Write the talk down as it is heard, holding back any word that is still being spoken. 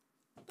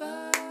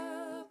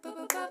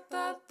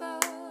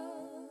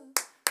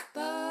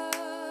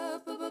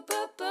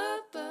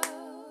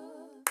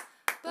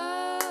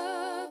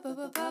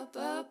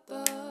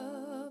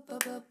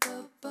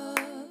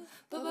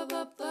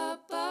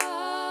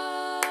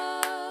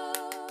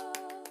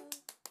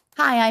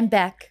Hi, I'm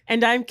Beck.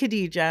 And I'm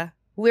Khadija.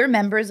 We're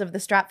members of the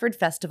Stratford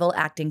Festival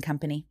Acting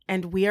Company.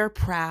 And we are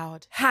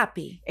proud,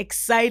 happy,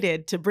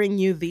 excited to bring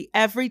you the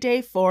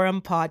Everyday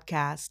Forum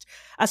podcast,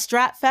 a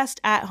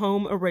Stratfest at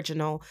Home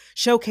original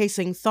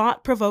showcasing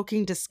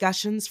thought-provoking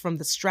discussions from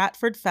the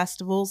Stratford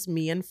Festival's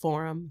Meehan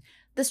Forum.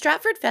 The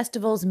Stratford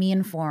Festival's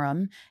Meehan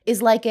Forum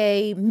is like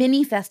a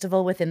mini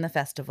festival within the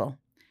festival,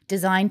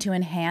 designed to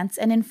enhance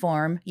and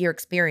inform your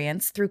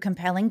experience through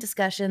compelling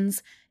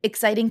discussions,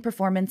 exciting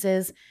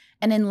performances,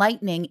 and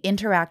enlightening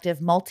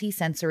interactive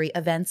multi-sensory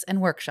events and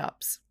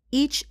workshops.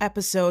 Each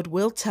episode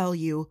will tell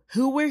you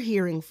who we're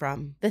hearing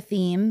from, the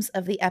themes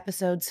of the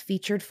episode's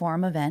featured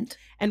forum event,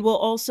 and we'll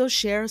also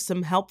share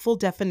some helpful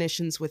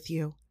definitions with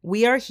you.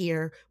 We are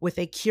here with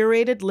a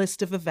curated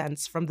list of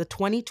events from the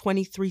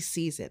 2023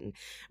 season,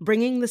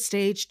 bringing the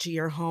stage to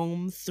your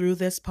home through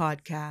this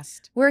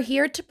podcast. We're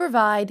here to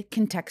provide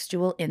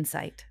contextual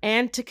insight.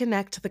 And to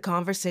connect the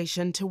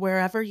conversation to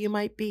wherever you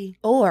might be.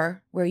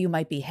 Or where you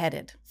might be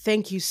headed.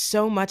 Thank you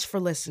so much for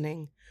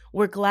listening.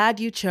 We're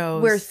glad you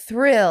chose. We're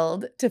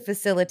thrilled to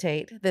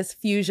facilitate this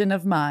fusion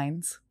of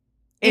minds.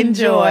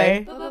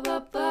 Enjoy.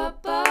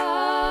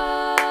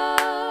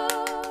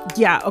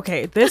 Yeah,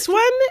 okay. This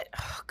one,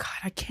 oh God,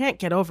 I can't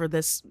get over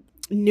this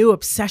new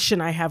obsession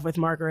I have with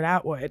Margaret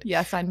Atwood.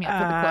 Yeah, sign me up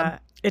for the club.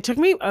 It took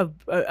me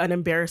an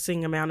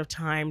embarrassing amount of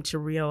time to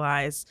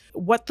realize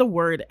what the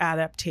word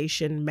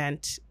adaptation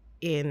meant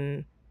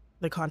in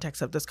the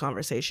context of this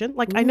conversation.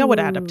 Like, I know what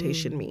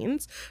adaptation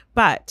means,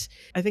 but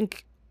I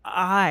think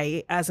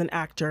I, as an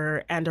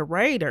actor and a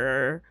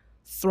writer,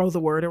 throw the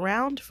word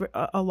around for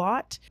a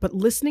lot. But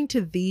listening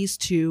to these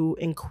two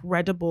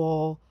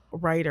incredible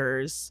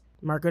writers,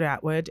 Margaret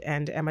Atwood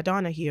and Emma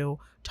Donoghue,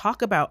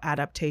 talk about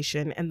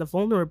adaptation and the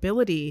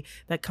vulnerability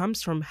that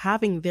comes from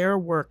having their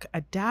work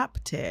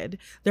adapted,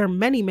 their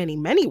many, many,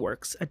 many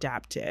works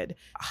adapted,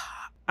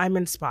 I'm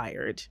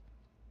inspired.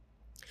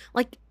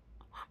 Like,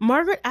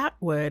 Margaret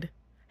Atwood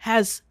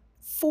has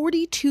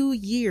 42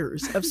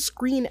 years of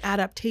screen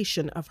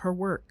adaptation of her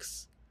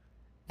works.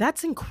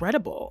 That's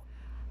incredible.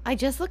 I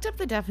just looked up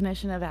the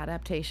definition of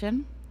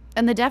adaptation,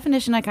 and the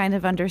definition I kind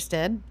of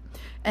understood.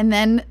 And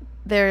then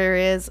there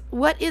is,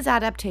 what is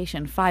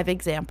adaptation? 5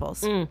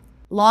 examples.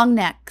 Long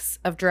necks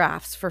of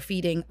giraffes for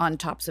feeding on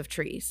tops of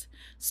trees.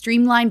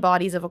 Streamlined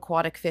bodies of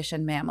aquatic fish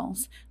and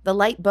mammals. The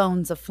light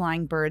bones of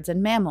flying birds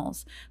and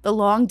mammals. The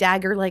long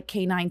dagger-like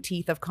canine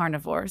teeth of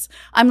carnivores.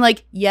 I'm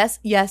like, yes,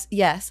 yes,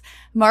 yes.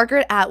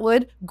 Margaret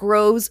Atwood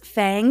grows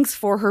fangs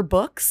for her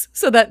books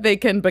so that they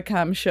can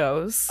become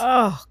shows.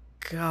 Oh,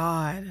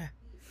 God.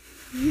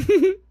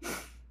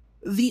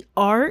 The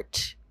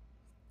art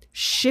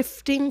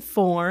shifting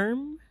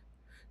form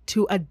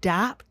to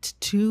adapt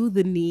to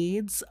the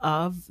needs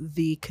of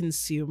the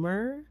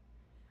consumer.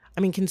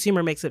 I mean,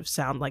 consumer makes it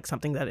sound like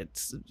something that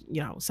it's,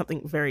 you know,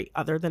 something very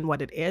other than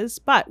what it is,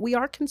 but we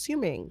are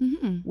consuming.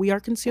 Mm-hmm. We are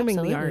consuming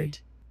Absolutely. The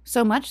art.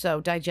 So much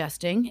so,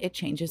 digesting, it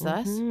changes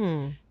us.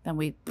 Then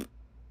we...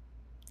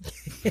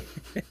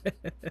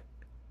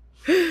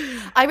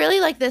 I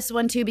really like this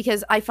one, too,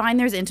 because I find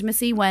there's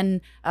intimacy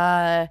when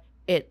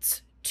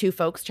it's two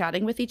folks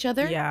chatting with each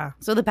other. Yeah.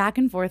 So the back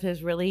and forth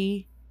is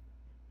really...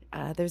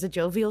 there's a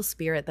jovial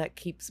spirit that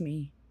keeps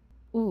me,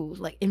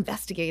 like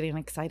investigating and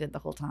excited the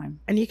whole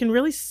time. And you can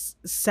really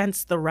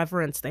sense the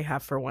reverence they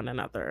have for one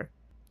another.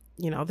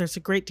 You know, there's a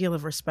great deal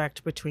of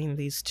respect between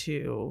these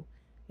two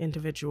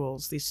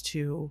individuals, these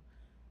two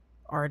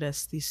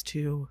artists, these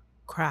two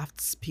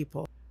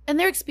craftspeople. And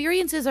their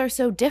experiences are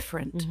so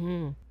different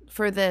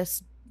for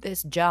this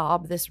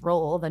job, this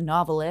role, the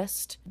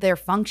novelist. Their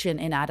function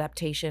in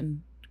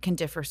adaptation can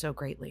differ so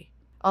greatly.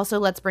 Also,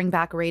 let's bring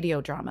back radio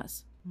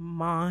dramas.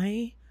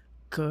 My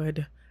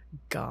good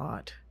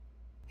God.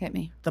 Hit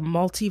me. The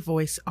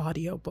multi-voice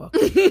audiobook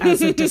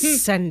as a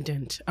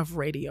descendant of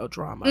radio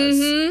dramas.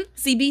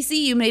 CBC,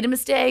 you made a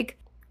mistake.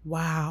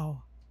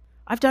 Wow.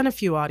 I've done a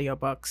few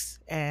audiobooks,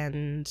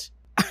 and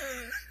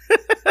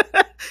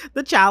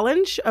the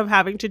challenge of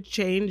having to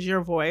change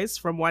your voice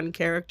from one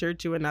character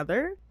to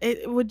another,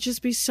 it would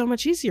just be so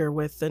much easier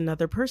with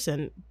another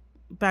person.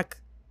 Beck,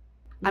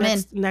 I'm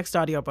in. Next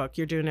audiobook,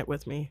 you're doing it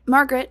with me.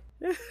 Margaret,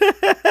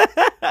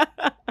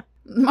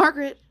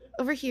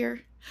 over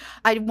here.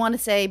 I want to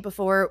say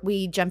before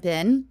we jump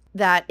in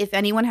that if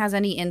anyone has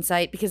any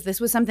insight, because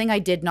this was something I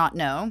did not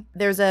know,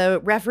 there's a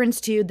reference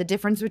to the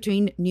difference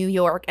between New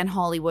York and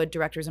Hollywood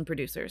directors and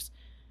producers.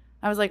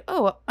 I was like,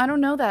 oh, I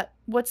don't know that.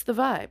 What's the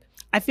vibe?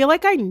 I feel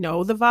like I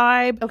know the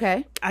vibe.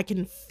 Okay. I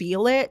can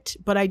feel it,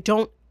 but I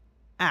don't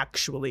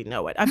actually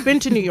know it. I've been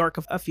to New York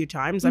a few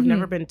times. I've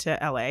never been to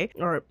LA,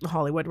 or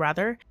Hollywood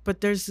rather,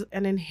 but there's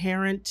an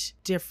inherent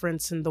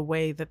difference in the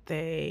way that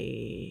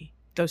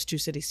those two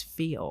cities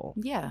feel.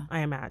 Yeah. I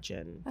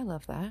imagine. I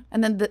love that.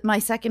 And then my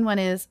second one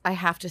is, I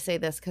have to say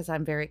this because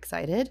I'm very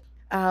excited.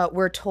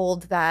 We're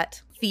told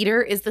that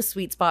theater is the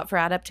sweet spot for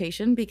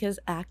adaptation because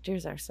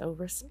actors are so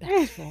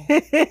respectful.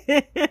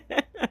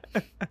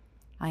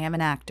 I am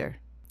an actor.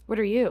 What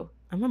are you?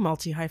 I'm a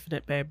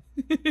multi-hyphenate, babe.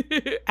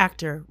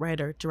 Actor,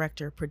 writer,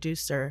 director,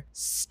 producer,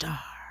 star.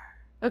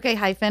 Okay,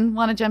 Hyphen,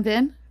 want to jump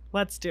in?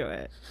 Let's do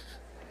it.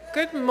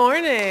 Good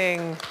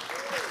morning.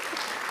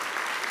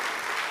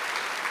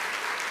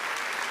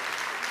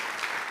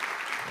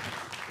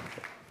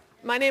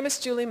 My name is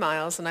Julie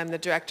Miles, and I'm the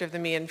director of the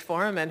Meehan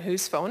Forum, and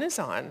whose phone is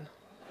on?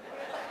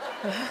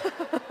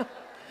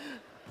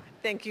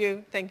 Thank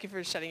you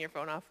for shutting your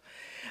phone off.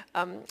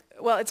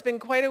 Well, it's been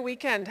quite a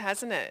weekend,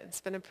 hasn't it?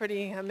 It's been a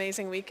pretty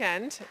amazing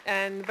weekend,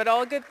 but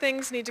all good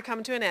things need to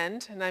come to an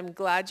end, and I'm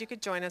glad you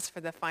could join us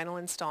for the final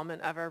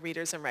installment of our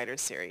Readers and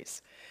Writers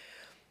series.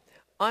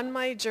 On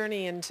my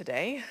journey in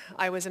today,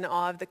 I was in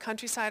awe of the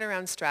countryside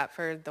around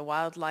Stratford, the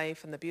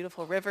wildlife and the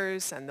beautiful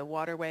rivers and the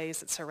waterways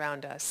that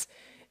surround us.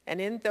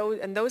 And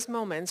those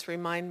moments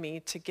remind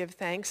me to give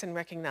thanks and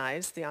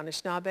recognize the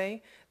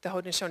Anishinaabe, the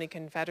Haudenosaunee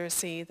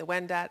Confederacy, the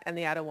Wendat, and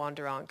the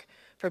Attawandaronk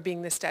for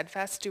being the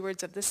steadfast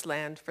stewards of this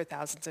land for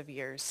thousands of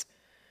years.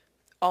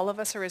 All of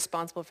us are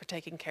responsible for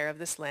taking care of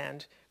this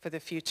land for the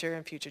future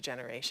and future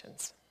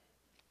generations.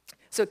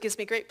 So it gives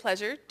me great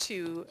pleasure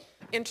to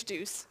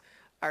introduce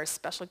our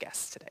special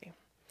guests today.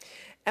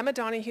 Emma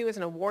Donoghue is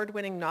an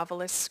award-winning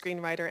novelist,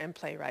 screenwriter, and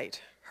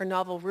playwright. Her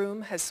novel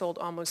Room has sold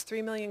almost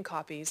 3 million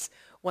copies,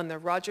 won the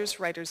Rogers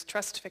Writers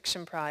Trust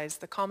Fiction Prize,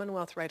 the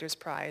Commonwealth Writers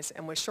Prize,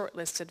 and was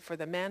shortlisted for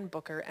the Man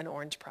Booker and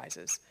Orange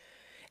Prizes.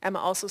 Emma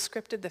also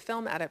scripted the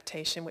film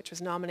Adaptation, which was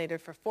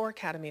nominated for 4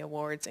 Academy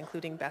Awards,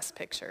 including Best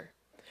Picture.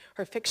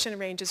 Her fiction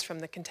ranges from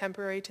the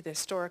contemporary to the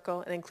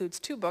historical and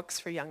includes 2 books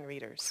for young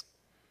readers.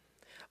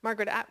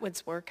 Margaret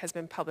Atwood's work has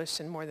been published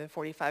in more than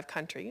 45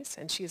 countries,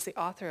 and she is the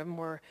author of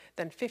more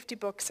than 50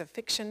 books of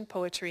fiction,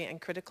 poetry,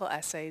 and critical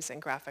essays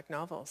and graphic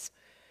novels.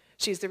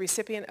 She is the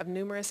recipient of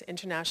numerous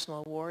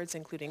international awards,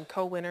 including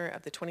co-winner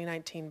of the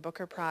 2019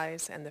 Booker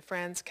Prize and the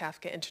Franz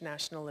Kafka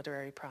International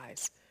Literary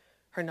Prize.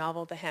 Her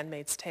novel, The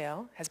Handmaid's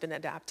Tale, has been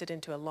adapted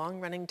into a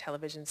long-running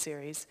television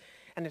series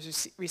and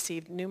has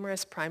received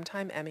numerous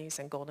Primetime Emmys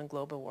and Golden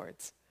Globe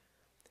Awards.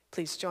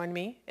 Please join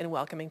me in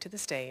welcoming to the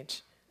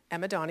stage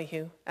Emma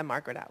Donoghue and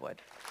Margaret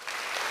Atwood.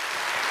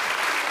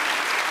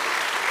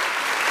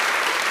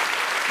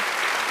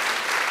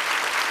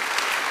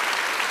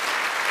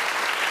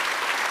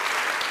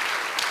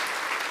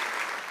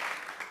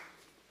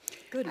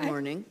 Good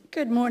morning.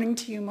 Good morning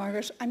to you,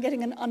 Margaret. I'm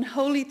getting an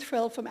unholy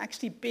thrill from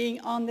actually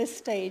being on this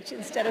stage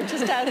instead of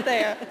just out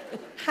there.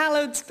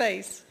 Hallowed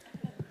space.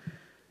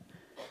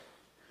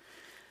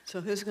 So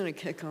who's going to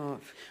kick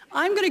off?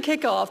 I'm going to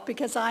kick off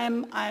because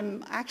I'm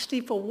actually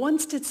for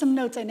once did some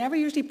notes. I never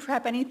usually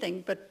prep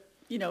anything, but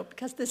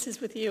because this is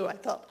with you, I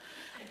thought.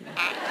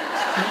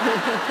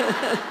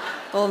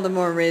 All the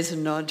more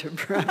reason not to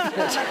prep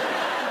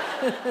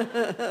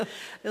it.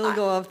 It'll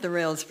go off the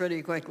rails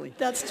pretty quickly.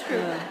 That's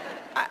true.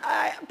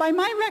 By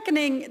my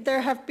reckoning,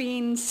 there have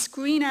been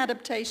screen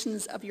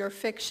adaptations of your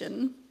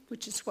fiction,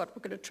 which is what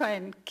we're going to try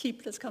and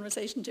keep this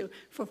conversation to,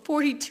 for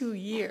 42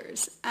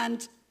 years.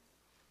 And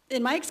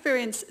in my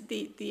experience,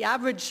 the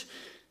average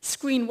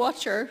screen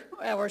watcher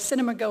or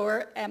cinema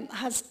goer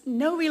has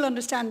no real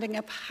understanding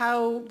of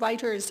how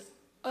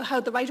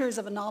the writers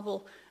of a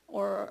novel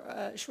or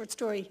a short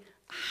story,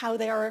 how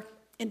they are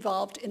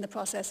involved in the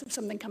process of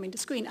something coming to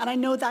screen. And I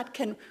know that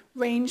can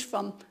range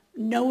from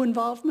no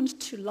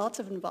involvement to lots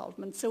of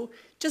involvement. So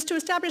just to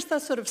establish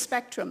that sort of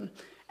spectrum,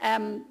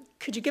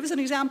 could you give us an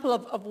example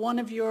of one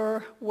of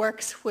your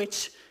works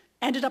which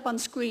ended up on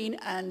screen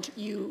and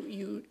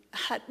you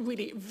had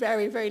really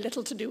very, very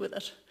little to do with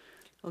it?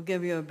 I'll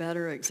give you a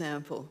better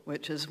example,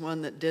 which is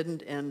one that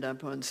didn't end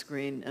up on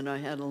screen, and I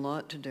had a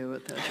lot to do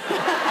with it.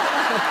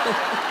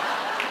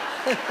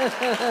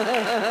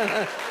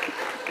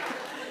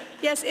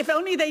 Yes, if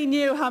only they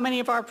knew how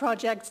many of our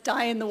projects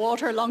die in the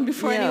water long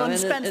before anyone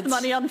spends the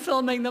money on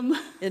filming them.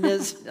 It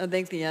is, I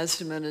think the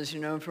estimate is,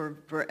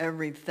 for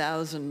every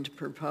 1,000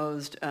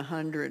 proposed,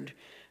 100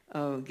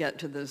 get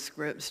to the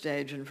script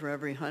stage, and for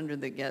every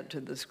 100 that get to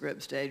the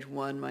script stage,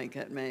 1 might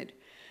get made.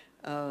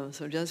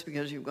 So just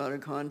because you've got a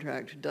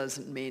contract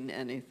doesn't mean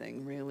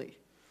anything, really.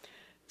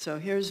 So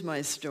here's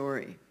my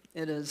story.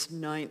 It is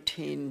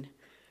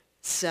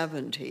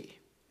 1970.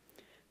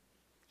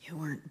 You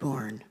weren't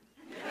born.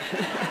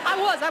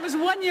 I was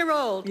 1 year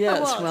old.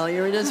 Yes, well,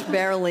 you were just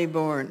barely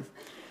born.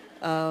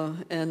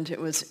 And it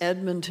was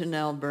Edmonton,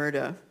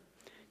 Alberta,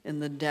 in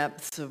the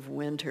depths of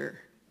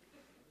winter.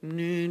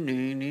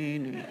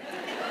 It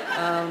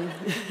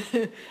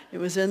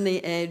was in the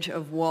age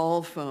of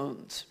wall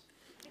phones.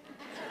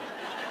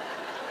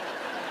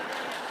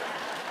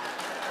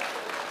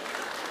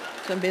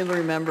 Some people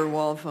remember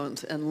wall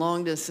phones and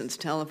long-distance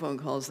telephone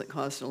calls that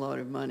cost a lot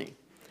of money.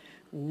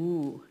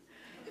 Ooh.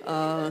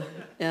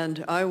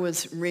 And I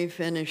was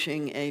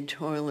refinishing a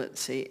toilet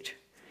seat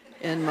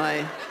in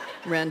my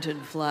rented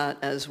flat,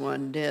 as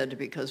one did,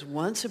 because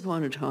once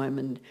upon a time,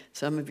 and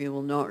some of you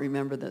will not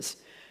remember this,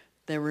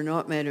 they were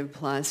not made of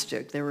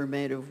plastic, they were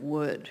made of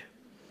wood.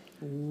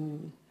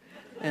 Ooh.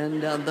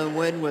 And the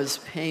wood was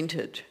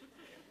painted,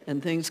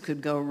 and things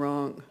could go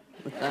wrong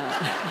with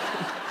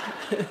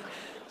that.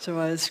 So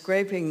I was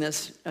scraping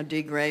this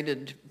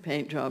degraded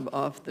paint job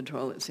off the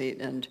toilet seat,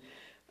 and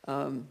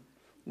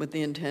with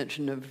the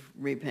intention of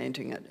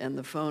repainting it, and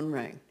the phone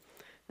rang.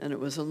 And it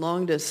was a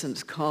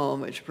long-distance call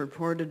which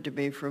purported to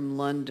be from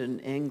London,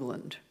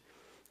 England.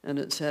 And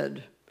it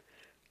said,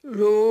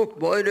 "Hello,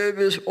 my name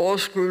is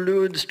Oscar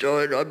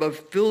Lowenstein. I'm a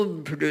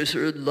film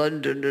producer in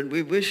London, and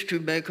we wish to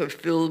make a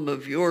film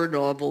of your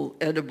novel,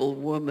 Edible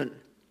Woman,"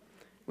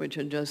 which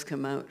had just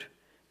come out.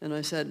 And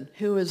I said,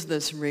 "Who is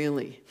this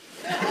really?"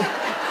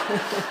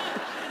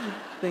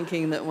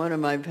 Thinking that one of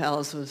my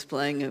pals was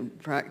playing a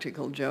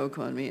practical joke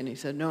on me, and he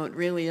said, "No, it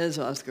really is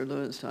Oscar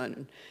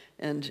Lowenstein,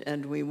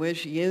 and we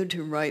wish you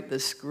to write the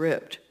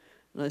script."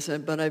 And I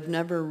said, "But I've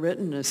never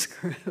written a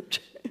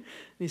script."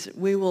 He said,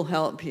 "We will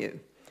help you."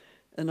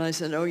 And I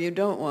said, "Oh, you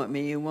don't want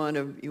me, you want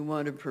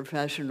a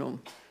professional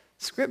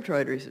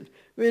scriptwriter." He said,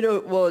 "We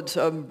don't want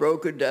some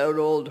broken down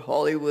old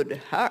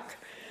Hollywood hack,"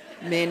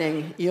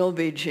 meaning you'll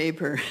be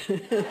cheaper.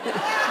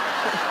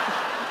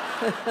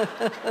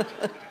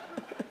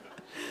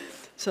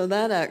 So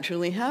that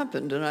actually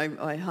happened, and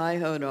I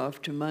hi-hoed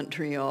off to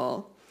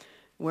Montreal,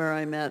 where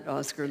I met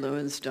Oscar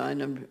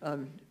Lowenstein, a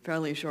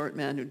fairly short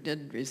man who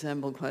did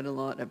resemble quite a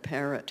lot a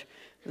parrot.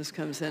 This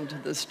comes into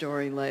the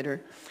story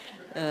later.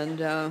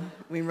 And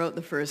we wrote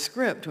the first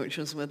script, which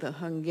was with a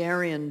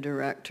Hungarian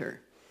director.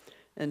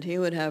 And he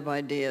would have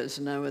ideas,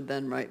 and I would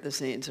then write the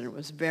scenes. And it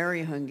was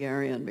very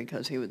Hungarian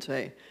because he would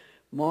say,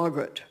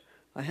 "Margaret,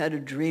 I had a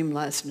dream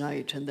last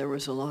night, and there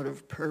was a lot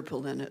of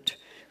purple in it.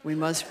 We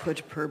must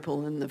put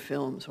purple in the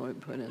film," so I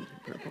put in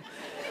purple.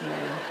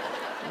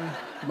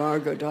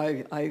 "Margaret,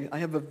 I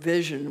have a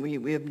vision.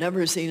 We have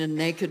never seen a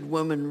naked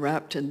woman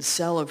wrapped in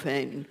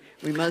cellophane.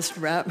 We must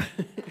wrap..."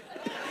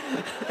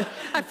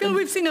 I feel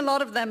we've seen a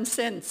lot of them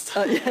since.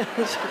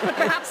 Yes. But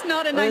perhaps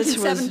not in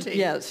 1970.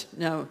 Yes,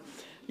 no.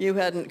 You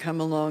hadn't come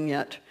along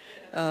yet.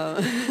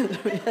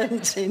 We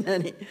hadn't seen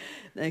any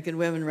naked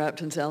women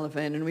wrapped in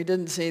cellophane, and we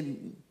didn't see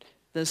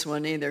this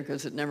one either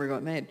because it never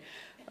got made.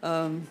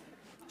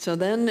 So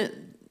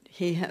then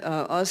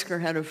Oscar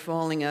had a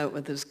falling out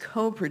with his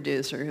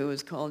co-producer, who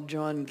was called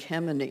John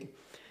Kemeny,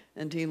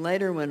 and he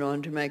later went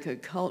on to make a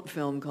cult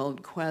film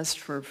called Quest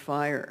for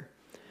Fire.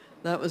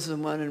 That was the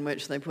one in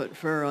which they put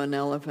fur on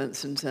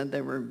elephants and said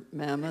they were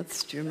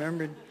mammoths. Do you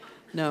remember?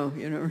 No,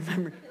 you don't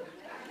remember?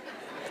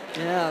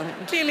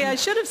 Yeah. Clearly, I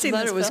should have seen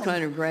this But it was film.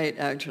 kind of great,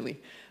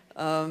 actually.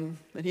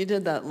 But he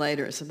did that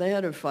later. So they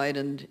had a fight,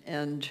 and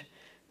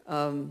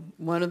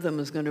one of them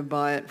was going to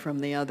buy it from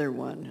the other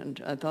one.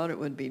 And I thought it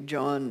would be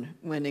John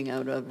winning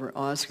out over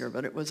Oscar,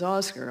 but it was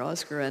Oscar.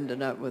 Oscar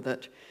ended up with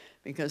it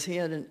because he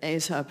had an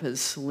ace up his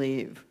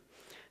sleeve.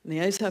 And the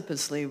ace up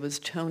his sleeve was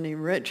Tony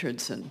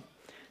Richardson,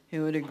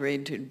 who had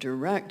agreed to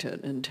direct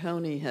it. And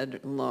Tony had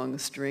a long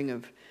string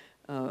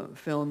of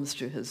films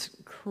to his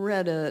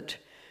credit,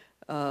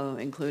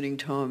 including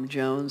Tom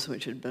Jones,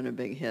 which had been a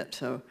big hit.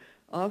 So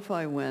off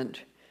I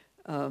went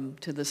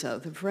to the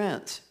south of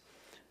France,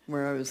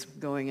 where I was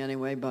going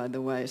anyway, by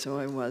the way, so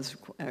I was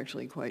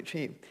actually quite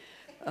cheap.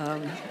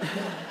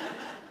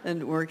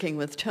 And working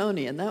with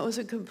Tony, and that was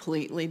a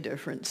completely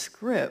different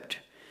script.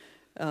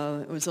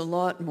 It was a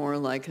lot more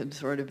like a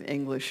sort of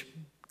English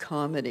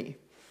comedy.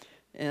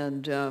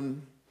 And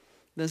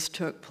this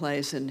took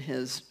place in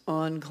his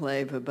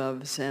enclave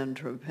above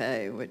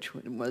Saint-Tropez, which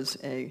was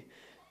a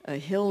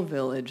hill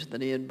village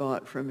that he had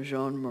bought from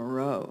Jean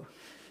Moreau.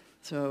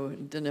 So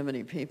it didn't have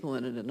any people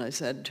in it. And I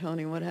said,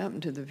 "Tony, what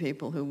happened to the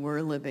people who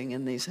were living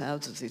in these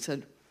houses?" He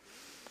said,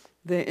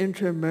 "They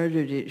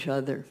intermurdered each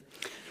other."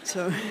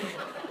 So,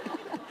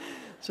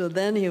 so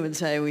then he would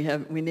say,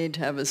 we need to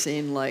have a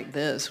scene like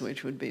this,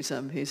 which would be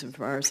some piece of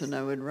farce, and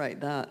I would write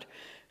that.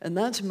 And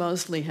that's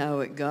mostly how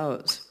it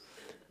goes,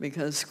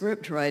 because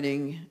script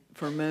writing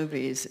for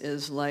movies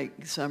is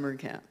like summer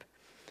camp.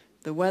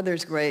 The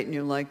weather's great and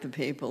you like the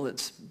people,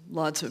 it's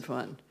lots of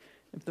fun.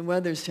 If the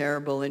weather's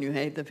terrible and you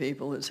hate the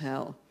people, it's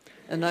hell.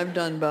 And I've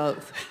done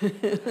both.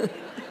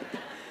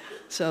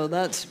 So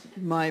that's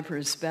my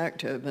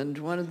perspective. And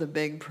one of the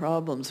big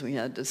problems we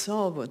had to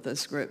solve with the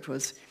script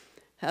was,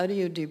 how do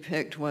you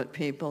depict what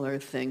people are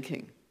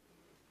thinking?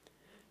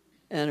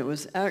 And it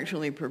was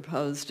actually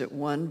proposed at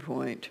one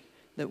point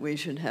that we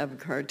should have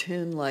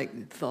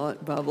cartoon-like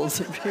thought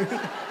bubbles appearing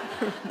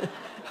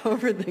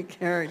over the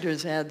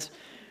characters' heads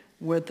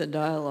with the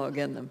dialogue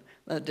in them.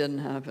 That didn't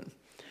happen.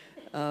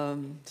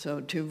 So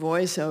to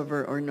voice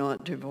over or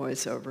not to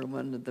voice over,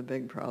 one of the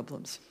big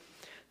problems.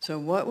 So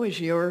what was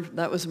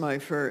that was my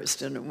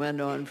first, and it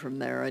went on from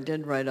there. I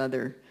did write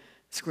other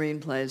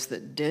screenplays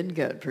that did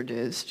get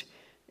produced,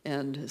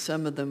 and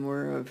some of them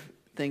were of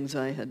things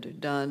I had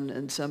done,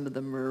 and some of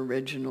them were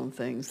original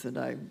things that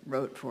I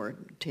wrote for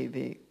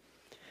TV.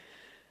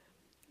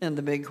 And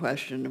the big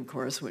question, of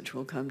course, which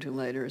we'll come to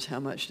later, is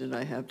how much did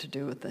I have to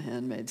do with The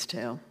Handmaid's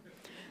Tale?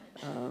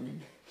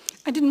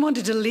 I didn't want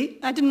to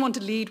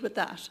lead with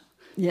that.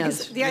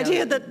 Yes. The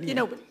idea that,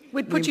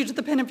 we'd put you to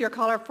the pin of your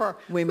collar for,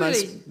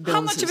 really,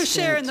 how much of a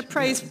share in the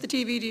praise for the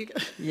TV do you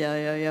get?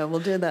 Yeah. We'll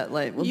do that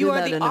later. We'll you do are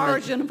that the in a minute.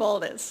 origin of all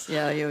this.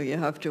 Yeah, you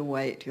have to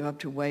wait. You have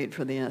to wait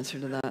for the answer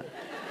to that.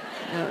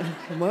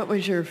 What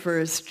was your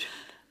first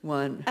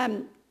one?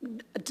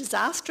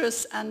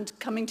 disastrous and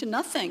coming to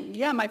nothing.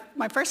 Yeah,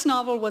 my first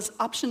novel was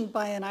optioned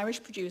by an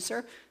Irish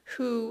producer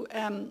who,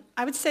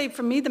 I would say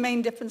for me the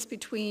main difference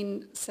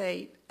between,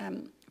 say,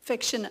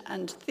 fiction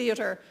and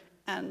theatre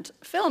and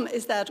film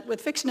is that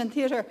with fiction and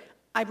theatre,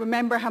 I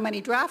remember how many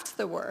drafts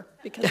there were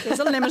because there's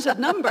a limited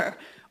number.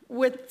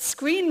 With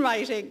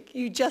screenwriting,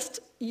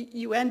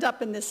 you end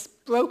up in this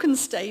broken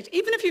state.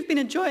 Even if you've been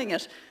enjoying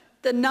it,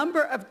 the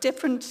number of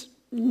different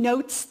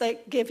notes they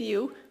give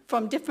you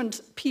from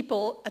different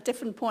people at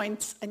different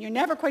points, and you're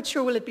never quite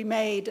sure will it be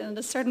made, and at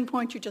a certain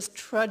point you're just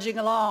trudging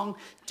along,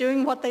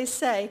 doing what they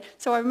say.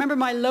 So I remember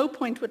my low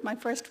point with my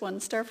first one,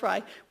 Stir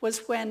Fry,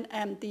 was when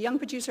the young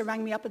producer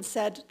rang me up and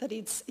said that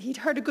he'd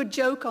heard a good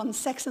joke on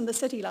Sex and the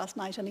City last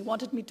night, and he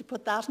wanted me to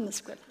put that in the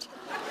script.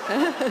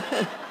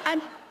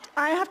 And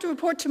I have to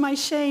report to my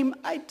shame,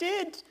 I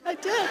did.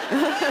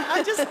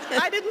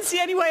 I didn't see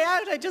any way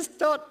out. I just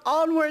thought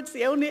onwards,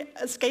 the only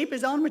escape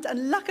is onwards.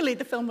 And luckily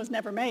the film was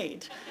never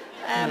made.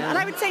 And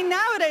I would say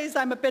nowadays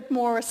I'm a bit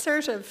more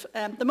assertive.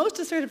 The most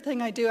assertive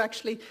thing I do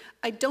actually,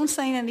 I don't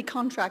sign any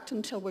contract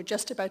until we're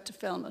just about to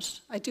film it.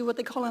 I do what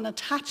they call an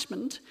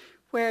attachment,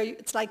 where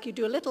it's like you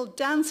do a little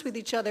dance with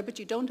each other, but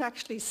you don't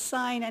actually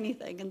sign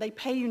anything, and they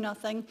pay you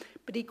nothing,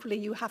 but equally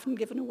you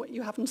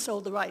haven't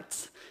sold the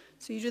rights.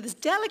 So you do this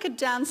delicate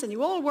dance and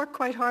you all work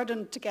quite hard on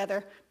it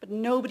together, but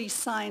nobody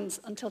signs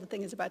until the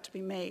thing is about to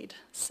be made.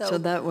 So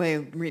that way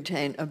you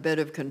retain a bit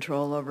of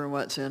control over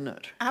what's in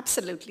it.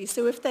 Absolutely.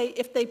 So if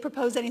they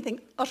propose anything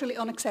utterly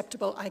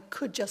unacceptable, I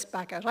could just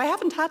back out. I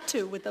haven't had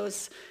to with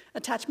those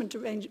attachment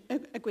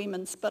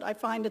agreements, but I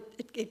find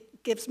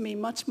it gives me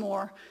much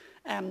more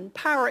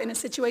power in a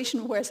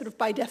situation where sort of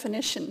by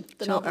definition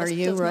the novelist are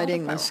you does not have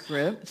writing power. the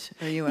script?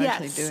 Are you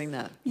actually doing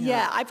that?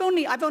 Yeah, I've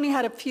only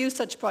had a few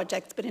such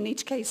projects, but in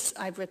each case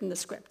I've written the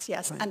scripts,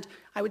 yes. Right. And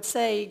I would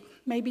say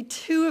maybe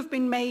 2 have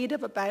been made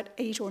of about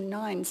 8 or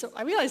 9. So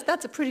I realize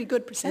that's a pretty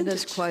good percentage.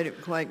 It is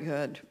quite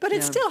good. But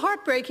it's still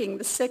heartbreaking,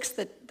 the 6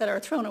 that are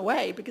thrown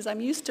away, because I'm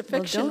used to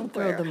fiction. Well, don't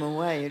throw them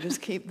away. You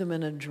just keep them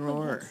in a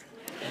drawer.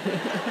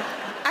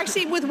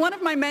 Actually, with one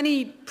of my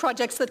many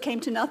projects that came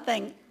to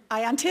nothing,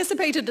 I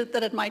anticipated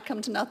that it might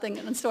come to nothing,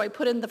 and so I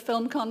put in the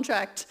film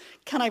contract,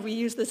 can I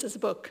reuse this as a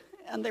book?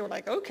 And they were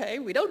like, okay,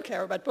 we don't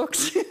care about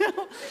books. You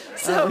know?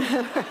 So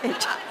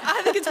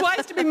I think it's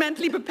wise to be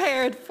mentally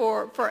prepared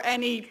for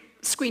any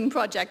screen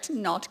project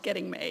not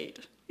getting made.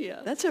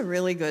 Yeah. That's a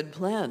really good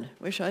plan.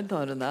 Wish I'd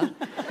thought of that.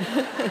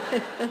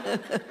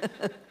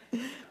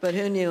 But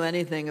who knew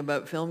anything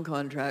about film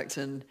contracts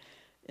in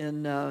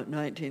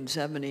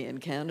 1970 in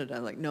Canada?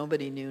 Like,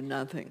 nobody knew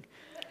nothing.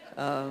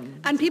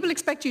 And people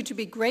expect you to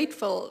be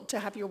grateful to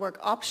have your work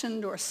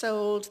optioned or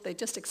sold. They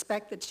just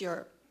expect that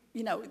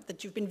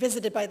that you've been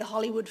visited by the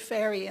Hollywood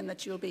fairy and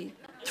that you'll be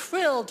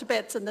thrilled to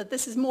bits and that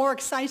this is more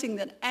exciting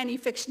than any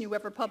fiction you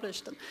ever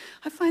published. And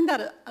I find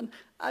that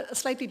a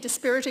slightly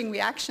dispiriting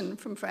reaction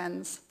from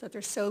friends, that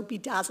they're so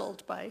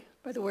bedazzled by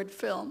the word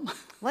film.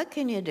 What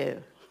can you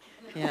do?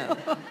 Yeah,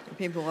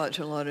 people watch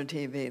a lot of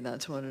TV.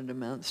 That's what it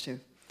amounts to.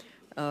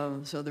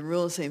 So the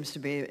rule seems to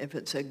be if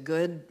it's a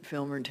good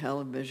film or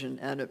television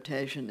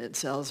adaptation, it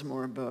sells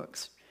more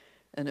books.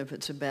 And if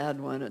it's a bad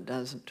one, it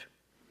doesn't.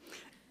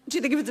 Do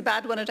you think if it's a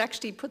bad one, it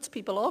actually puts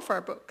people off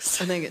our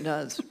books? I think it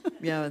does.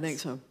 Yeah, I think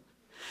so.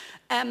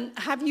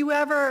 Have you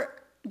ever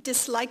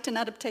disliked an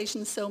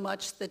adaptation so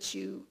much that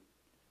you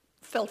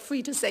felt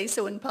free to say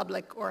so in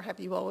public, or have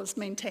you always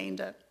maintained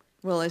it?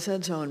 Well, I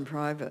said so in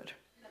private.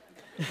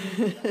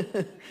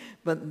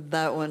 But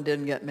that one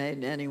didn't get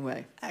made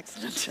anyway.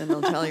 Excellent. And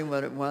I'll tell you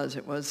what it was.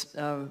 It was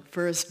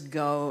first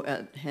go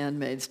at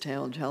Handmaid's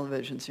Tale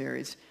television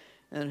series.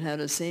 And it had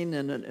a scene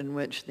in it in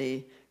which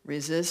the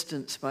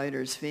resistance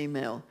fighters,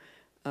 female,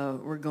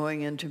 were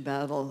going into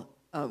battle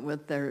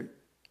with their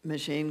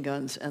machine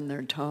guns and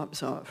their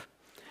tops off.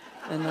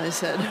 And I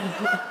said,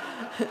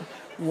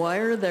 why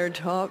are their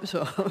tops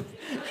off?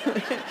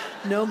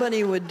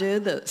 Nobody would do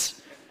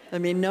this. I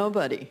mean,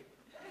 nobody.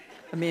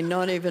 I mean,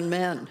 not even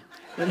men.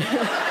 You'd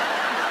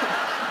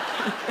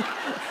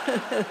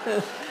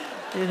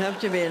have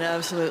to be an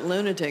absolute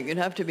lunatic. You'd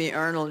have to be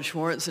Arnold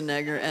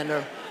Schwarzenegger and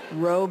a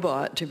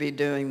robot to be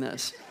doing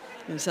this.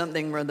 And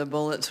something where the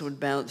bullets would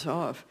bounce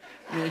off.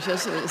 I mean, it's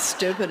just the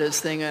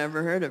stupidest thing I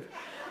ever heard of.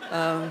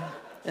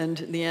 And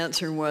the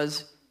answer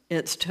was,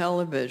 it's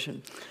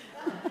television.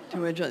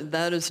 To which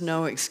that is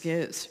no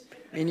excuse.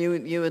 I mean,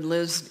 you would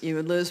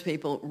lose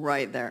people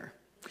right there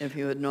if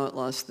you had not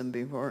lost them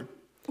before.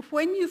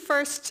 When you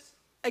first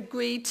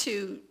agreed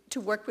to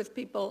work with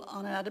people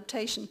on an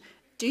adaptation,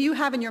 do you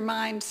have in your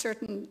mind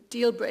certain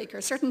deal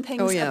breakers, certain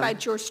things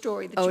about your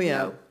story that you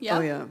know? Yeah?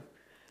 Oh, yeah.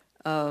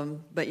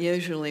 But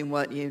usually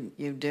what you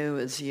do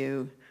is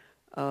you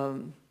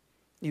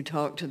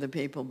talk to the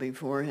people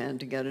beforehand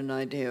to get an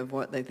idea of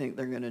what they think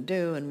they're going to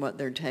do and what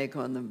their take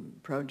on the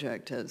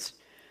project is.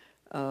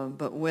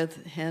 But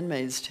with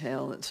Handmaid's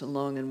Tale, it's a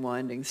long and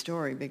winding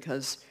story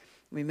because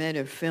we made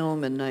a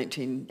film in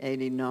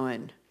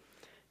 1989,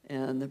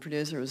 and the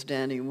producer was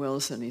Danny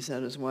Wilson. He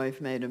said his wife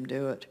made him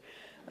do it.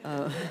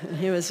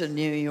 He was a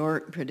New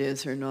York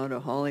producer, not a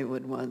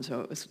Hollywood one,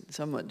 so it was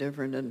somewhat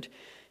different. And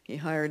he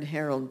hired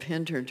Harold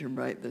Pinter to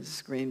write the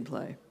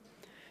screenplay,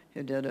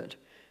 who did it.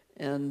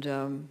 And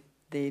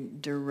the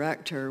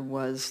director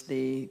was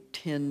the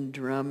tin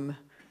drum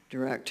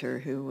director,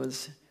 who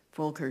was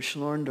Volker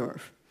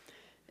Schlorndorff.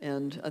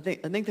 And I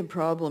think the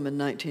problem in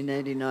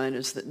 1989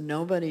 is that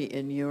nobody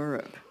in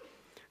Europe,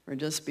 or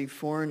just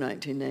before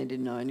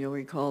 1989, you'll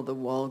recall the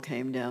wall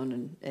came down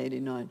in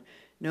 89,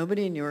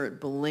 nobody in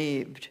Europe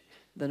believed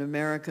that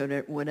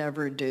America would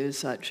ever do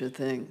such a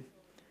thing.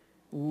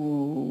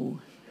 Ooh.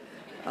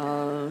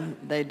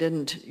 They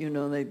didn't,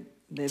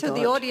 they So thought,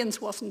 the audience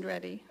wasn't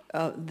ready.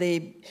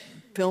 the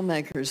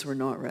filmmakers were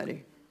not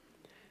ready.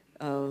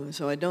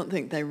 So I don't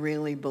think they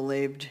really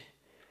believed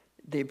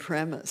the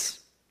premise,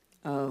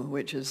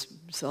 which is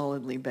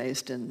solidly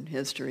based in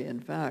history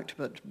and fact,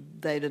 but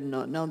they did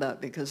not know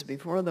that because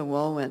before the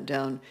wall went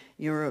down,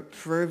 Europe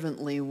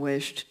fervently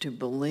wished to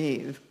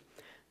believe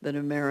that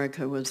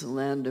America was the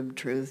land of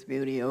truth,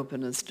 beauty,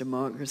 openness,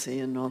 democracy,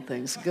 and all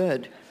things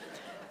good.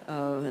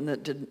 And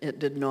that it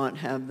did not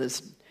have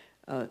this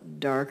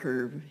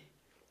darker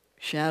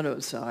shadow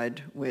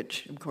side,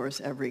 which, of course,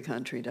 every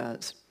country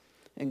does,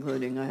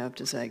 including, I have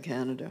to say,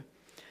 Canada.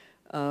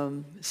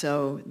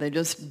 So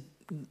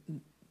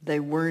they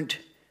weren't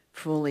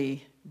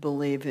fully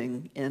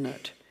believing in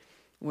it,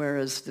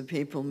 whereas the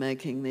people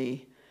making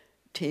the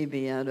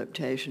TV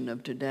adaptation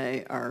of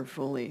today are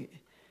fully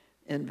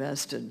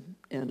invested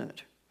in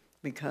it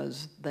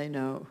because they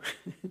know.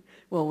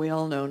 Well, we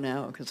all know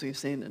now because we've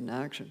seen it in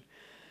action.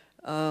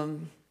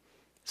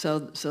 So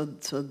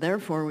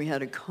therefore, we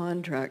had a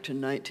contract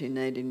in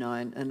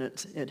 1989, and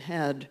it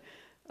had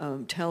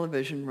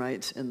television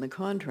rights in the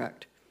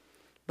contract.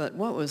 But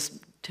what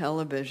was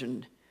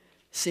television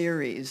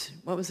series?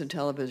 What was a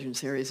television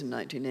series in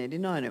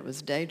 1989? It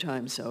was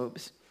daytime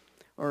soaps,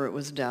 or it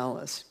was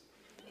Dallas.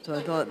 So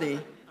I thought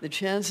the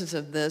chances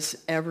of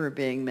this ever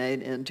being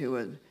made into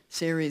a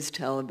series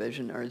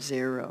television are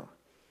zero.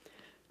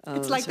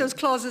 It's like those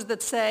clauses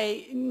that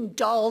say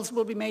dolls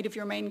will be made of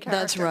your main character.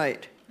 That's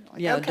right.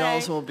 Yeah, okay.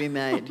 Dolls will be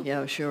made.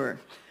 Yeah, sure.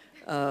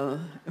 Some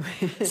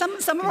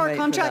of our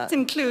contracts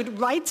include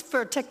rights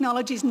for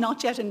technologies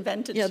not yet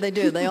invented. Yeah, they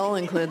do. They all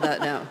include that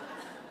now.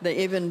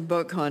 Even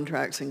book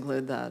contracts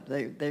include that.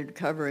 They're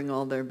covering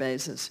all their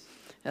bases,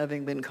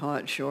 having been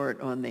caught short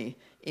on the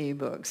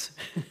e-books.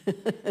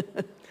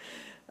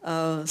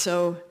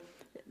 So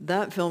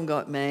that film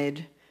got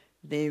made.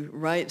 The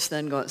rights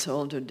then got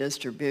sold to a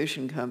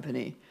distribution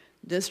company.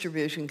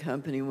 Distribution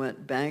company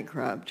went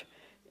bankrupt,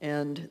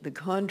 and the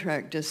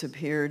contract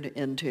disappeared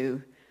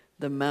into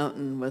the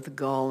mountain with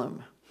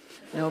Gollum.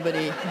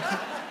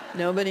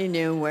 Nobody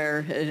knew where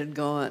it had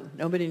gone.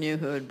 Nobody knew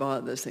who had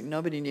bought this thing.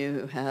 Nobody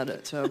knew who had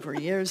it. So for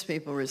years,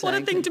 people were saying...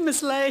 What a thing to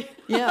mislay.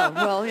 Yeah,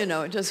 well,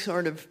 it just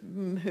sort of,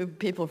 who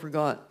people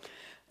forgot.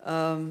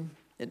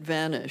 It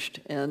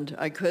vanished, and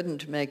I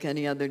couldn't make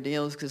any other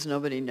deals because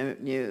nobody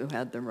knew who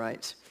had the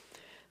rights.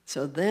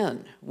 So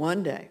then,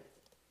 one day,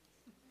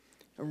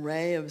 a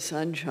ray of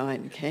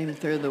sunshine came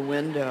through the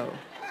window,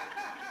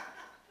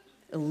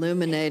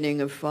 illuminating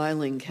a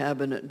filing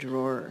cabinet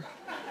drawer.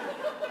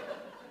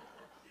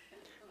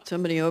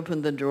 Somebody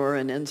opened the drawer,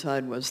 and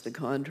inside was the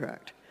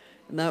contract.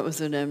 And that was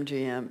at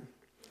MGM.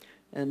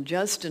 And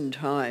just in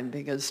time,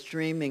 because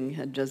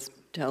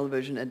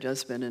television had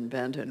just been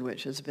invented,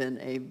 which has been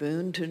a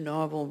boon to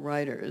novel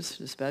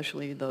writers,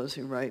 especially those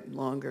who write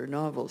longer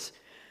novels,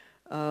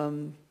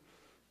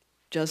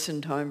 just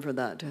in time for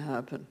that to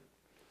happen.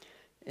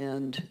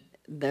 And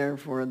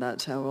therefore,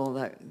 that's how all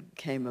that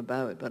came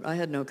about. But I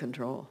had no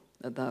control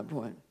at that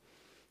point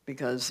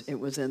because it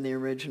was in the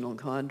original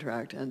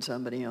contract and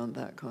somebody owned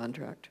that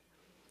contract.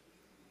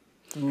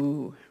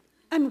 Ooh.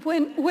 And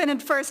when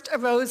it first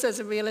arose as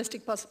a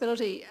realistic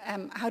possibility,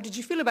 how did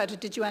you feel about it?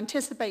 Did you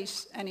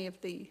anticipate any of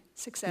the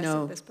success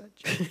of this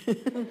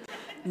project?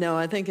 No,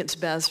 I think it's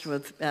best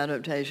with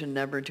adaptation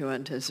never to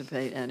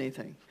anticipate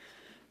anything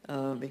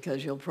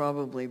because you'll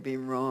probably be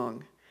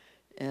wrong.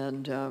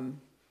 And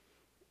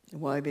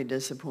why be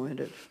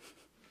disappointed?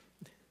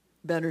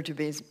 Better to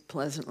be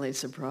pleasantly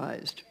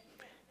surprised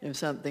if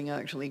something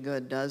actually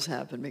good does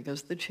happen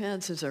because the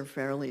chances are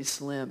fairly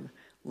slim.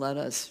 Let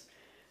us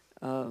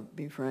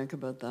be frank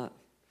about that.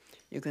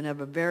 You can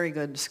have a very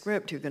good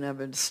script, you can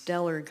have a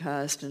stellar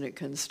cast, and it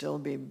can still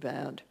be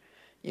bad.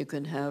 You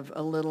can have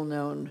a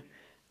little-known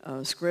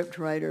script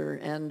writer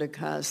and a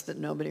cast that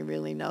nobody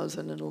really knows,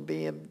 and it'll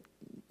be an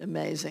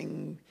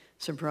amazing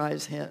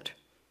surprise hit.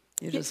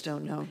 You just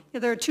don't know. Yeah,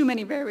 there are too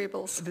many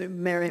variables.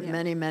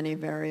 Many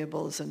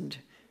variables, and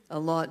a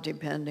lot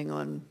depending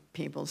on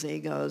people's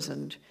egos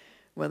and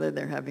whether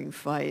they're having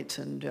fights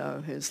and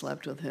who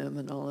slept with whom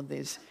and all of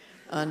these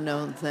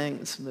unknown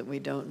things that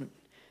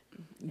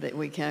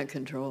we can't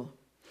control.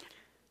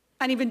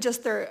 And even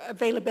just their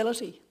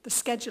availability, the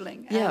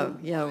scheduling.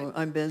 Yeah,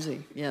 I'm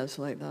busy. Yes,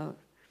 like that.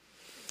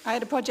 I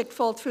had a project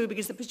fall through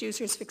because the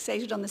producers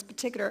fixated on this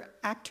particular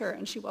actor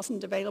and she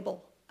wasn't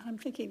available. And I'm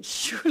thinking,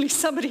 surely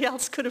somebody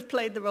else could have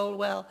played the role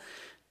well.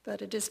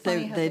 But it is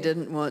funny how They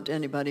didn't want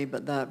anybody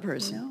but that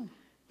person. No.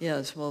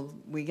 Yes, well,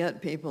 we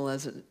get people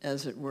as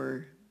it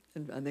were,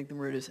 and I think the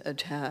word is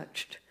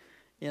attached.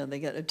 Yeah, they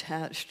get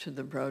attached to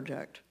the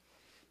project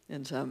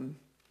in some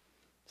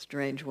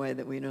strange way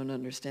that we don't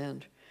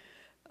understand.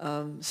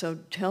 So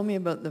tell me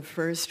about the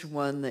first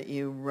one that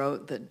you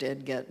wrote that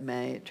did get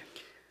made.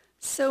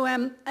 So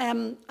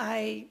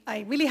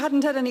I really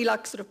hadn't had any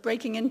luck sort of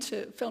breaking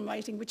into film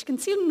writing, which can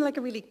seem like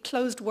a really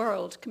closed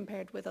world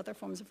compared with other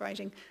forms of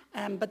writing.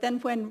 But then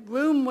when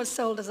Room was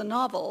sold as a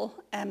novel,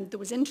 there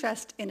was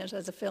interest in it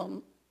as a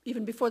film,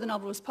 even before the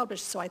novel was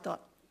published. So I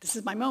thought, this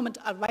is my moment.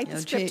 I'll write the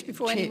script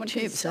before anyone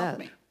can stop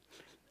me.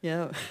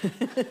 Yeah.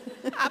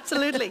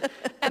 Absolutely.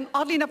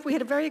 Oddly enough, we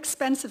had a very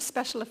expensive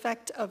special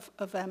effect of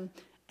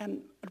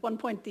at one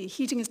point the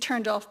heating is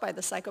turned off by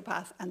the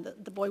psychopath and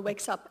the boy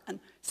wakes up and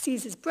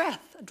sees his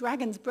breath, a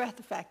dragon's breath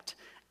effect.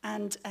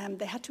 And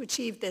they had to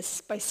achieve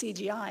this by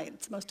CGI.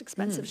 It's the most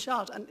expensive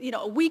shot. And, you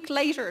know, a week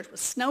later it was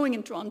snowing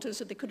in Toronto,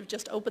 so they could have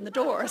just opened the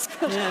doors.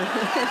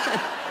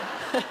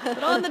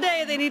 But on the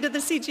day they needed the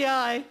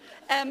CGI.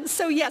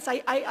 So yes,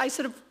 I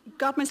sort of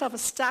got myself a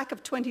stack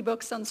of 20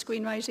 books on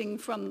screenwriting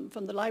from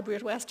the library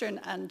at Western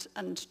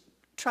and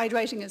tried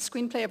writing a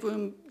screenplay of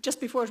Room just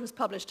before it was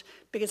published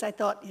because I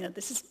thought, you know,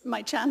 this is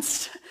my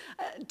chance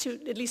to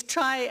at least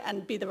try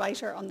and be the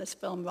writer on this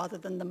film rather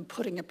than them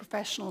putting a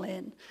professional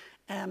in.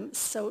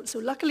 So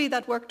luckily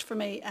that worked for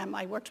me.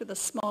 I worked with a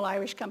small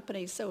Irish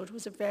company, so it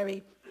was a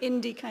very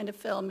indie kind of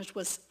film. It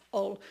was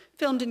all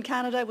filmed in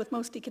Canada with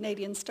mostly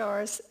Canadian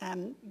stars.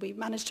 We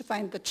managed to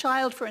find The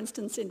Child, for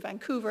instance, in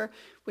Vancouver,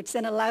 which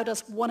then allowed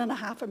us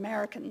 1.5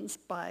 Americans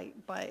by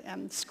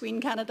Screen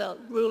Canada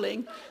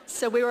ruling.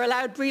 So we were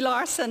allowed Brie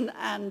Larson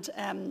and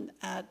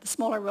the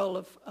smaller role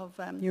of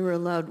You were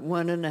allowed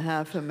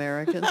 1.5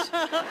 Americans?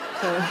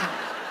 So.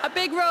 A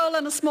big role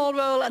and a small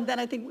role, and then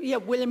I think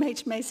William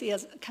H. Macy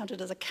has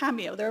counted as a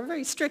cameo. There are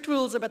very strict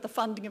rules about the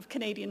funding of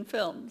Canadian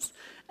films.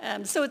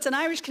 So it's an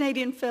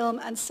Irish-Canadian film,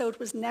 and so it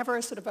was never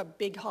sort of a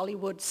big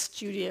Hollywood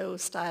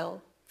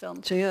studio-style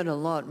film. So you had a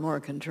lot more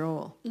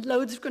control.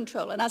 Loads of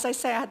control. And as I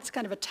say, I had this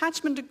kind of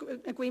attachment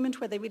agreement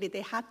where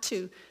they had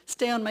to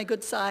stay on my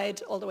good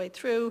side all the way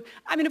through.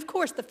 I mean, of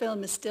course, the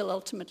film is still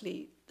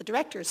ultimately the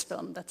director's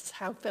film. That's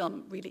how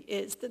film really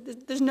is.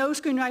 There's no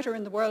screenwriter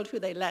in the world who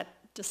they let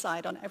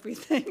decide on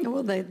everything.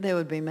 Well, they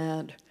would be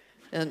mad.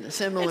 And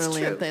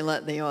similarly, if they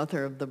let the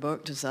author of the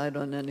book decide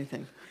on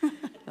anything.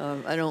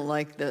 I don't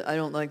like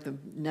the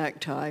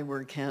necktie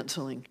we're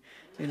canceling.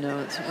 You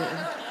know,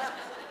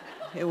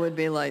 it would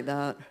be like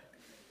that.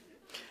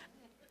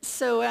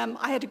 So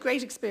I had a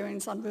great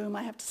experience on Room,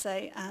 I have to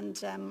say,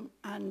 and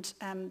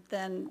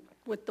then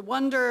with The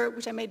Wonder,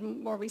 which I made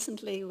more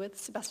recently with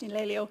Sebastian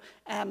Lelio,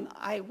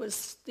 I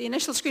was the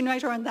initial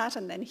screenwriter on that,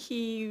 and then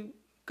he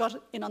got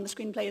in on the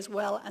screenplay as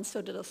well, and so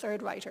did a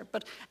third writer.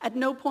 But at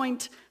no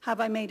point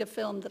have I made a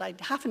film that I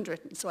haven't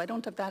written, so I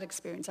don't have that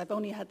experience. I've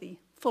only had the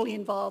fully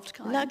involved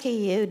kind. Lucky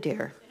you,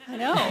 dear. I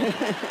know.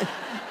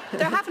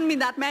 There haven't been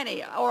that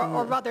many,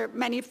 or rather,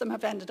 many of them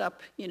have ended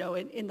up, you know,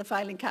 in the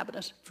filing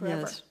cabinet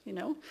forever, yes. You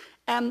know.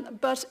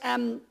 But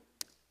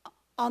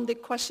on the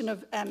question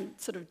of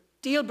sort of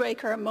deal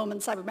breaker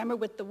moments, I remember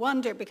with The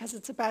Wonder, because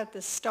it's about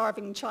this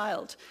starving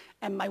child,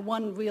 and my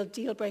one real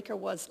deal breaker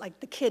was like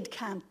the kid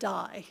can't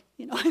die.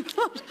 You know, I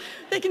thought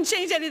they can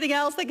change anything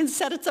else, they can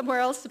set it somewhere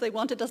else if they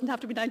want. It doesn't have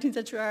to be 19th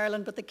century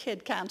Ireland, but the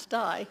kid can't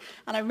die.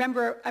 And I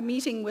remember a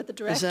meeting with the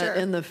director. Is that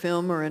in the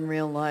film or in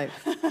real life?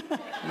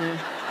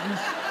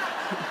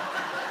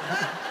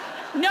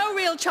 No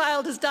real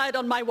child has died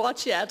on my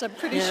watch yet, I'm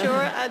pretty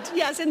sure. And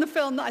yes, in the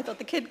film, I thought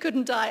the kid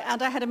couldn't die.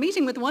 And I had a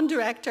meeting with one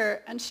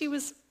director, and she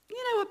was,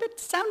 you know,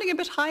 sounding a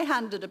bit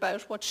high-handed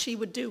about what she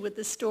would do with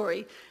this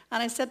story.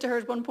 And I said to her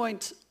at one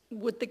point,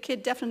 would the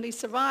kid definitely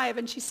survive?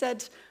 And she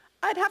said,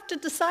 I'd have to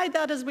decide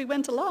that as we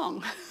went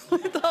along. I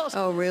thought,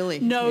 oh, really?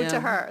 No to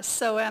her.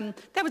 So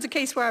that was a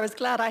case where I was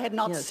glad I had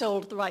not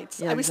sold the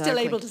rights. Yeah, I was still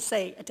able to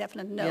say a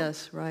definite no.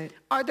 Yes, right.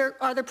 Are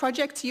there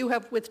projects you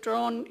have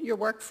withdrawn your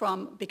work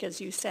from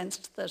because you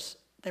sensed that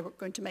they were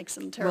going to make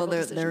some terrible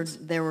decisions?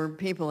 There were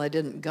people I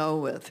didn't go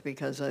with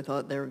because I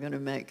thought they were going to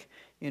make,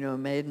 you know,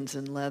 Maidens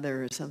in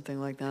Leather or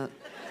something like that.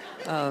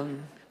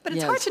 But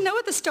it's hard to know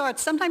at the start.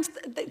 Sometimes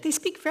they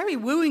speak very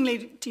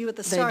wooingly to you at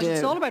the start.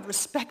 It's all about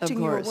respecting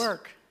your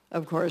work.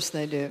 Of course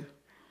they do.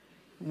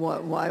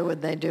 Why would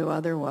they do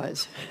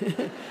otherwise?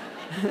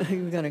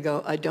 You're going to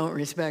go, I don't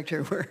respect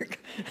her work.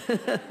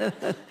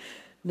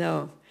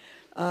 No.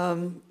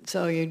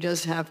 So you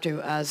just have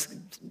to ask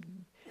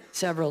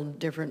several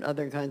different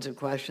other kinds of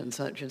questions,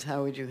 such as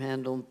how would you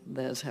handle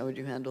this, how would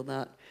you handle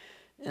that?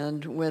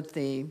 And with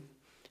the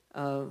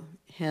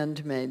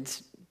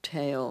Handmaid's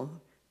Tale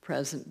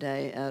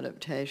present-day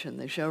adaptation,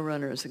 the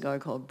showrunner is a guy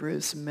called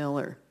Bruce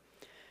Miller,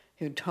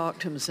 who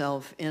talked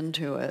himself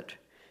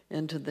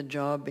into the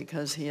job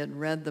because he had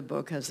read the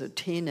book as a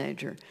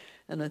teenager.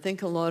 And I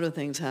think a lot of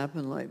things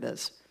happen like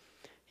this.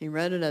 He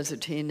read it as a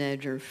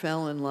teenager,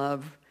 fell in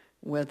love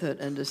with it,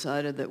 and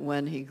decided that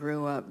when he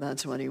grew up,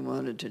 that's what he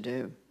wanted to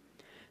do.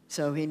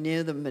 So he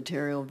knew the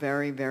material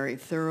very, very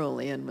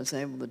thoroughly and was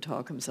able to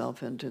talk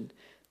himself into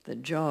the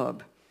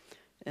job.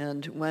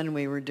 And when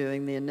we were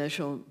doing the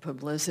initial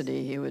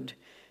publicity, he would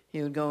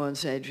go on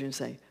stage and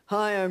say,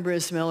 "Hi, I'm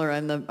Bruce Miller.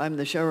 I'm the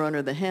showrunner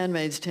of The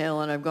Handmaid's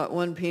Tale, and I've got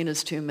one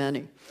penis too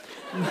many."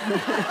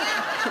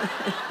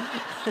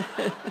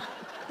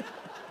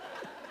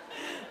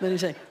 Then he'd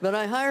say, "But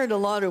I hired a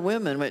lot of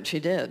women," which he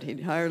did.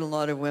 He hired a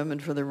lot of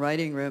women for the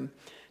writing room,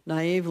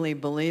 naively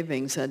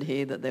believing, said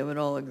he, that they would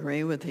all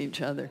agree with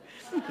each other.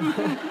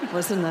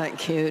 Wasn't that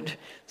cute?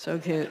 So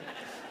cute.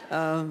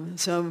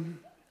 So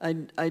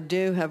I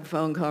do have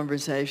phone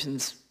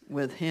conversations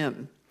with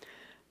him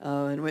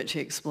in which he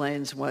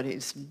explains what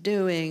he's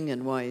doing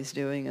and why he's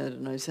doing it.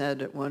 And I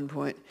said at one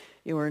point,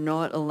 "You are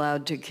not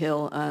allowed to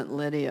kill Aunt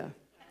Lydia."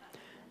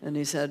 And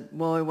he said,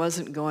 "Well, I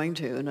wasn't going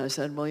to." And I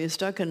said, "Well, you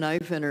stuck a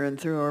knife in her and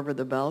threw her over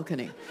the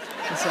balcony."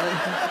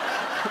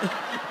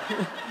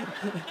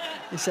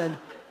 He said,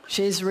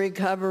 "She's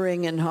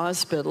recovering in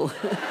hospital."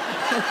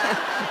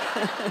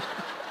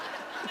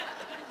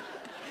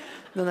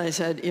 Then I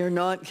said, "You're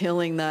not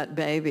killing that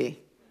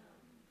baby."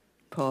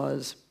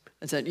 Pause.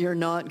 I said, "You're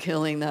not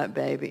killing that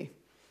baby."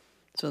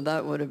 So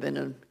that would have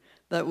been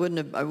I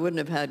wouldn't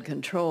have had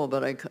control,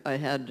 but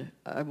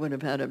I would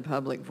have had a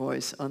public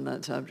voice on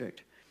that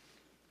subject.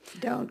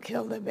 Don't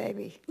kill the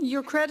baby.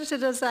 You're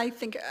credited as, I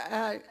think,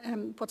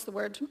 what's the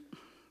word?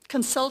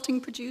 Consulting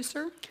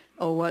producer?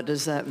 Oh, what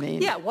does that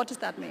mean? Yeah, what does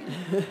that mean?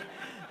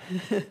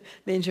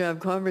 Means you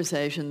have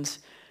conversations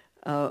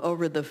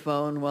over the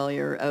phone while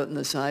you're out in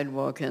the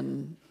sidewalk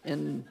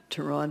in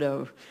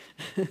Toronto.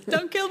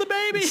 Don't kill the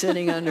baby!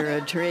 Sitting under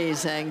a tree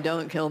saying,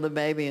 "Don't kill the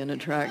baby," and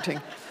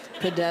attracting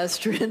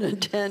pedestrian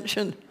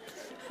attention.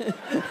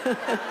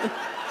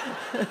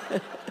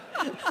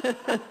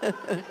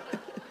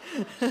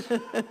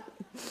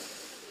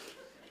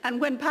 And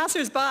when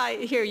passers-by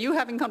hear you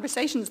having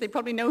conversations, they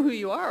probably know who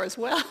you are as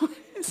well.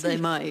 They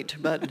might,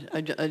 but I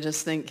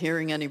just think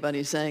hearing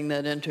anybody saying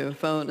that into a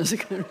phone is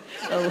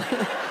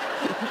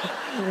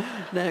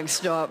next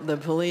stop, the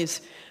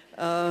police.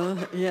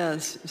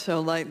 Yes,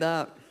 so like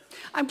that.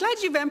 I'm glad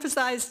you've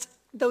emphasized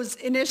those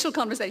initial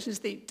conversations,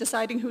 the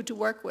deciding who to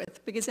work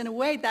with, because in a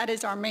way that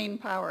is our main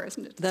power,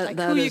 isn't it? It's like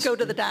who you go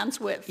to the dance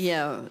with.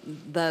 Yeah,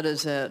 that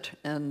is it.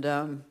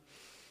 And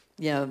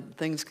yeah,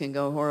 things can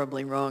go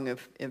horribly wrong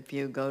if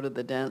you go to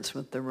the dance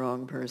with the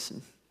wrong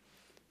person,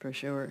 for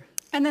sure.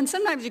 And then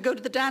sometimes you go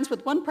to the dance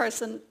with one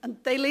person and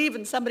they leave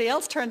and somebody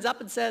else turns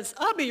up and says,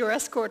 "I'll be your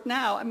escort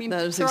now." I mean,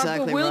 there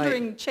are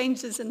bewildering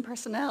changes in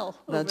personnel.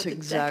 That's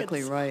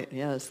exactly decades. right.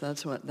 Yes,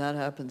 that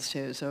happens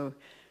too. So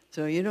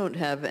you don't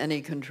have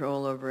any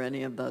control over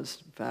any of those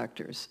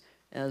factors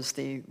as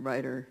the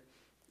writer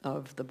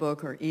of the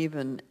book, or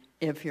even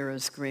if you're a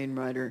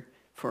screenwriter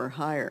for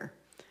hire.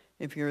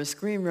 If you're a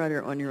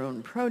screenwriter on your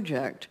own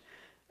project,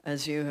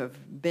 as you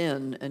have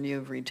been and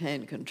you've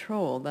retained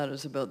control, that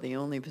is about the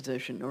only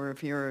position. Or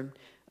if you're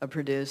a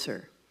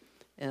producer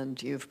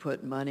and you've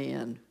put money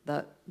in,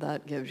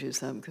 that gives you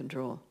some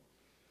control.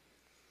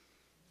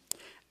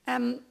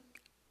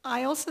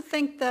 I also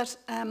think that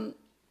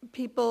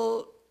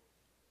people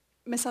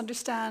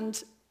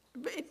misunderstand,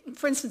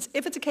 for instance,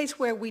 if it's a case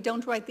where we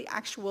don't write the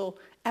actual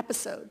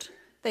episode,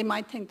 they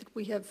might think that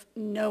we have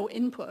no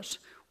input,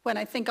 when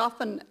I think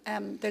often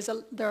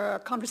there are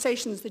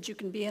conversations that you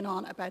can be in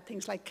on about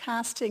things like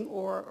casting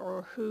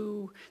or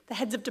who the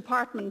heads of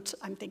department.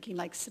 I'm thinking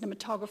like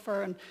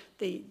cinematographer and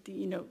the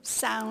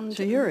sound.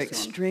 So you're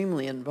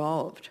extremely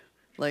involved,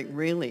 like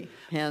really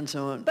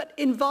hands-on. But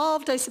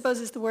involved, I suppose,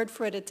 is the word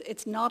for it.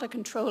 It's not a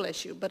control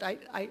issue. But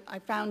I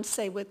found,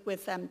 say,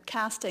 with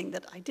casting,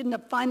 that I didn't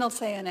have final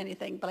say on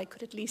anything, but I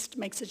could at least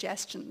make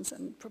suggestions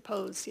and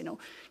propose,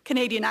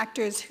 Canadian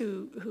actors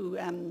who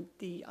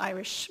the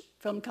Irish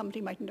film company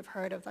mightn't have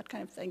heard of, that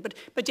kind of thing.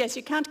 But yes,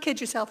 you can't kid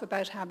yourself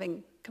about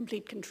having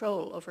complete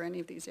control over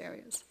any of these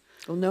areas.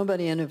 Well,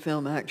 nobody in a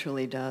film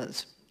actually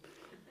does.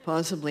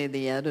 Possibly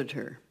the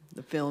editor,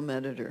 the film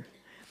editor,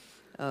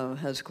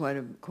 has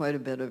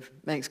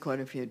makes quite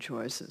a few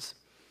choices.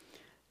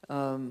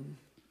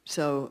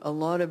 So a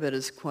lot of it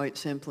is quite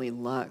simply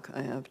luck,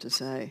 I have to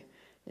say.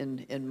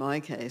 In my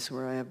case,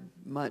 where I have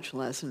much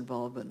less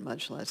involvement,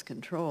 much less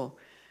control,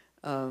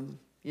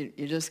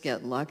 you just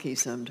get lucky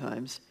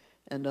sometimes.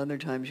 And other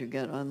times you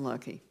get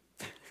unlucky.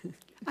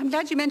 I'm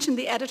glad you mentioned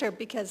the editor,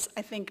 because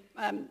I think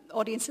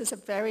audiences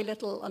have very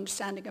little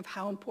understanding of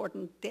how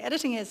important the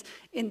editing is,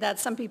 in that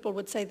some people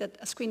would say that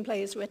a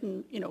screenplay is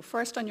written,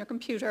 first on your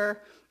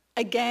computer,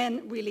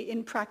 again, really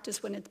in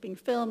practice when it's being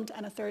filmed,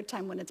 and a third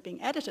time when it's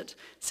being edited.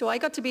 So I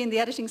got to be in the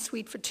editing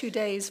suite for 2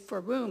 days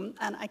for Room,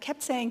 and I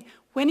kept saying,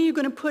 when are you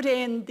going to put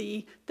in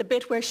the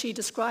bit where she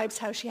describes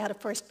how she had a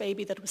first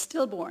baby that was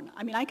stillborn?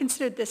 I mean, I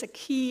considered this a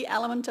key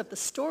element of the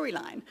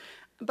storyline.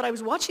 But I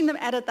was watching them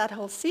edit that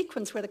whole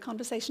sequence where the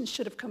conversation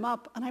should have come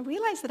up, and I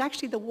realized that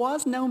actually there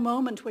was no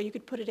moment where you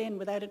could put it in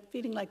without it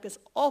feeling like this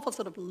awful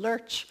sort of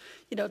lurch,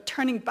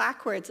 turning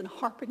backwards and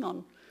harping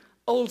on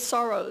old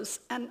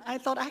sorrows. And I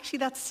thought actually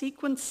that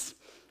sequence,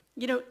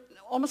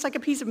 almost like a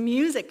piece of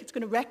music. It's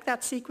going to wreck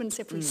that sequence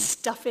if we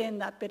stuff in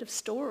that bit of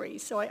story.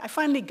 So I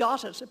finally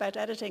got it about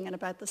editing and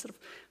about the sort of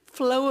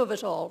flow of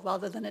it all,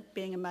 rather than it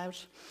being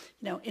about,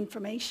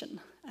 information.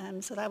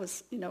 So that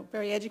was,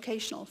 very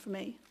educational for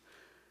me.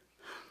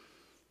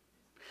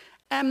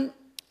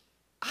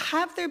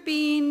 Have there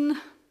been,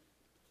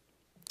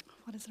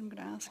 what is it I'm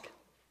going to ask?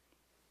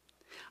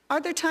 Are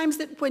there times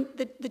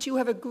that you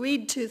have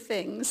agreed to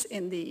things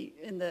in the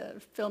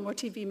film or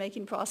TV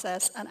making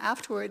process, and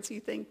afterwards you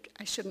think,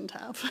 I shouldn't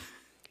have?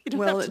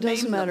 Well, it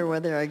doesn't matter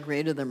whether I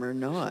agree to them or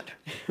not.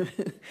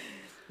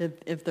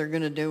 If they're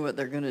going to do what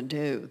they're going to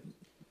do,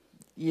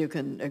 you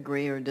can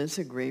agree or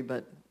disagree,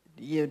 but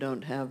you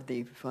don't have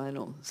the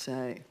final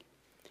say.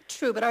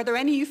 True, but are there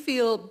any you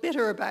feel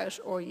bitter about,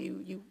 or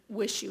you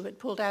wish you had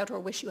pulled out, or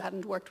wish you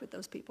hadn't worked with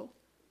those people?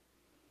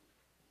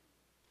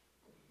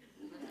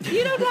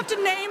 You don't have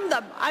to name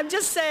them. I'm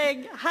just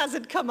saying, has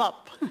it come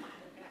up?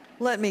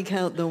 Let me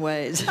count the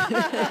ways.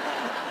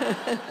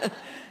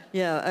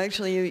 Yeah,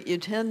 actually, you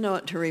tend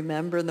not to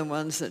remember the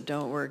ones that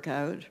don't work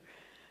out.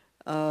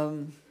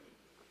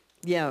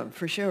 Yeah,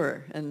 for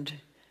sure. And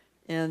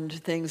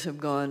things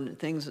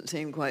that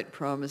seem quite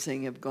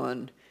promising have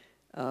gone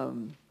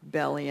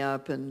belly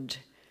up, and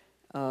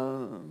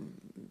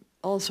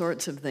all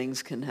sorts of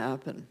things can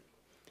happen.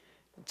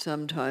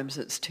 Sometimes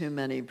it's too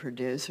many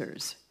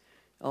producers,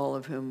 all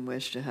of whom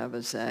wish to have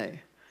a say.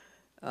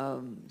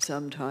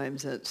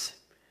 Sometimes it's,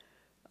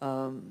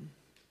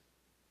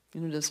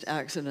 just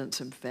accidents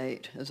of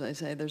fate. As I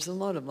say, there's a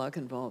lot of luck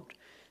involved.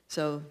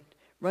 So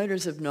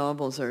writers of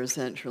novels are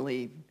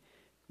essentially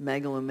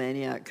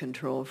megalomaniac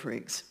control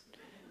freaks.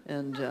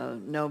 And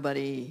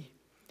nobody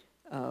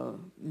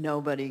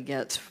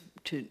gets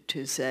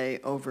to say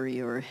over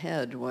your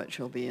head what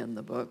shall be in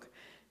the book.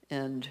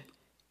 And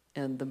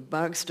the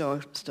buck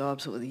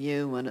stops with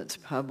you when it's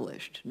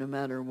published, no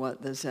matter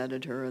what this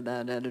editor or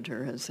that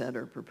editor has said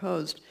or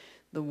proposed.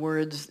 The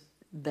words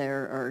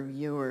there are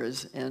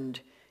yours, and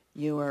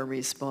you are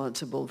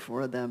responsible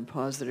for them,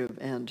 positive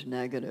and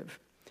negative.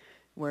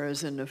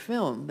 Whereas in a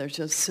film, there's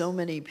just so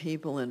many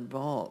people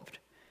involved.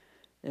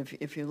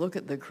 If you look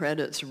at the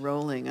credits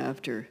rolling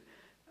after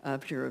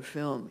a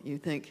film, you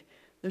think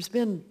there's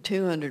been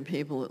 200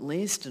 people at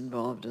least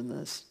involved in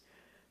this,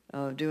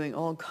 doing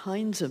all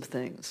kinds of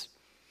things.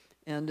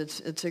 And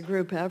it's a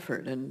group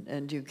effort,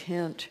 and you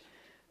can't,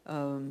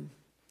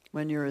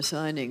 when you're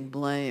assigning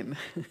blame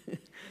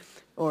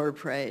or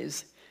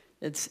praise,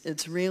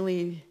 it's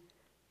really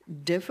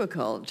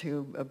difficult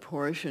to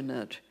apportion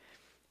it,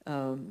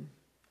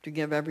 to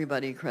give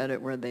everybody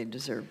credit where they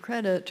deserve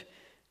credit,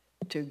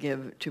 to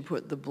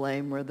put the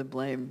blame where the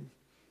blame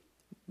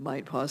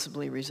might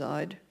possibly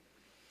reside.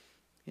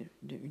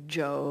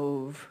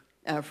 Jove,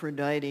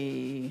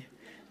 Aphrodite,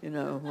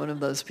 one of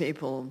those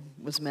people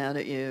was mad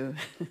at you.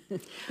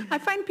 I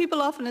find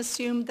people often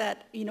assume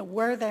that,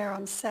 we're there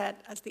on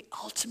set as the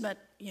ultimate,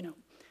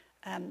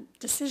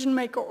 decision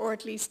maker, or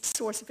at least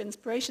source of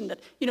inspiration.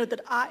 That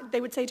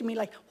they would say to me,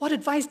 like, "What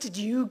advice did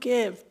you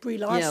give Brie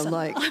Larson?"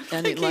 Yeah,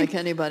 like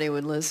anybody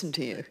would listen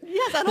to you.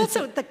 Yes, and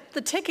also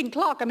the ticking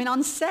clock. I mean,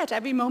 on set,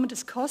 every moment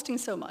is costing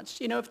so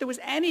much. If there was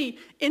any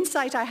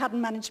insight I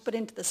hadn't managed to put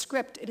into the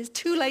script, it is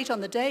too late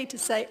on the day to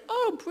say,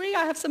 "Oh, Brie,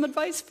 I have some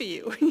advice for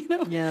you."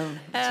 Yeah,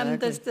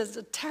 exactly. There's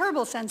a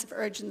terrible sense of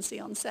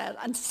urgency on set,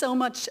 and so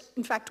much,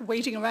 in fact,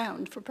 waiting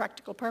around for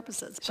practical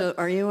purposes. So,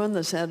 are you on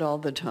the set all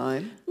the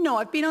time? No,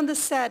 I've been on the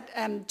set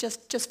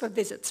just for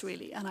visits,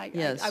 really, and I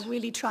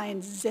really try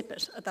and zip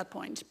it at that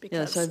point.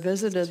 Because yes, I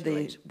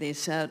visited the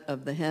set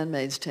of The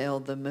Handmaid's Tale,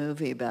 the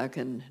movie, back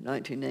in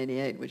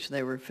 1988, which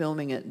they were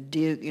filming at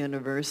Duke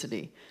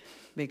University,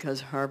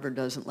 because Harvard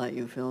doesn't let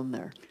you film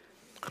there.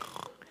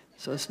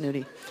 So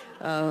snooty.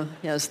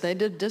 Yes, they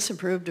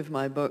disapproved of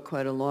my book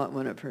quite a lot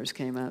when it first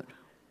came out.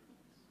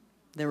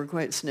 They were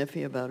quite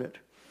sniffy about it.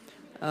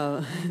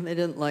 They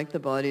didn't like the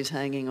bodies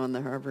hanging on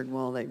the Harvard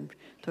wall. They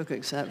took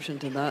exception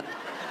to that.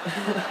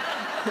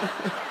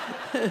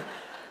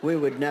 We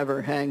would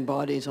never hang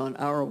bodies on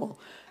our wall.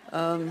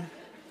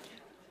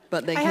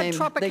 But they I came had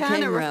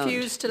Tropicana round.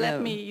 refused to let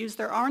me use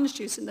their orange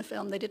juice in the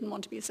film. They didn't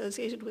want to be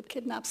associated with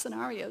kidnap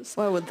scenarios.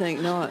 Well, I would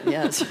think not,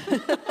 yes.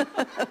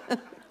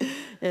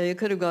 Yeah, you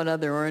could have got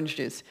other orange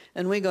juice.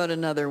 And we got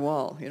another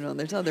wall.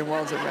 There's other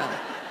walls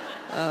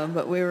around.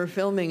 But we were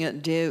filming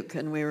at Duke,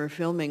 and we were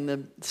filming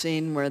the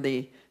scene where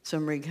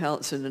some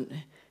recalcitrant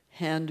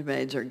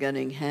handmaids are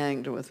getting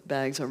hanged with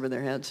bags over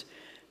their heads,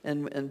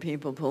 and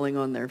people pulling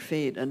on their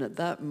feet. And at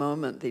that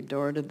moment, the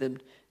door to the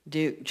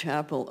Duke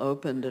Chapel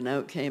opened, and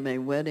out came a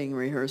wedding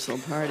rehearsal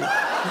party.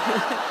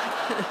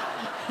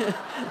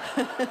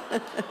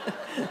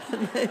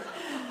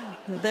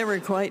 They were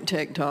quite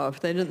ticked off.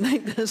 They didn't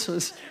think this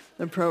was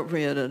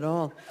appropriate at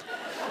all.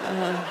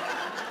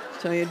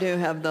 So you do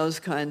have those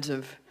kinds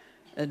of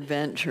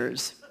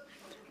adventures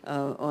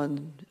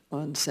on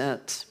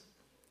sets.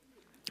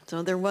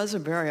 So there was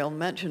I'll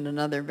mention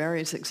another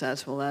very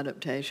successful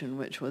adaptation,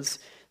 which was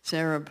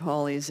Sarah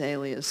Pauli's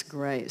Alias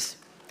Grace.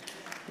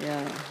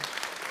 Yeah.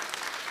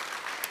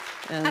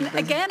 And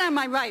again, am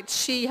I right?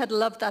 She had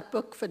loved that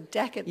book for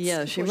decades.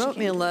 Yeah, she wrote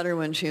me a letter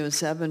when she was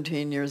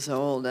 17 years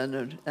old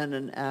and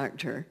an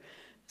actor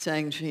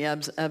saying she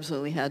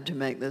absolutely had to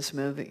make this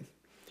movie.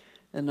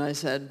 And I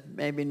said,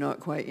 maybe not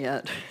quite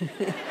yet.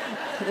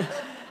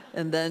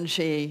 And then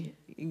she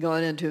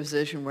got into a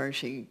position where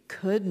she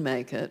could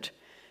make it,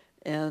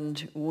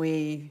 and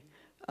we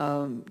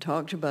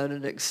talked about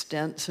it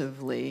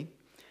extensively,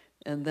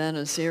 and then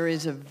a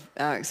series of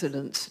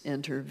accidents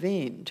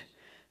intervened.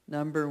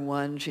 Number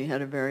one, she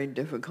had a very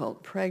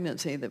difficult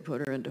pregnancy that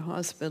put her into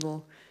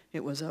hospital.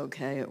 It was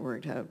okay, it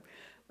worked out.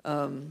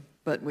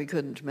 But we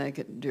couldn't make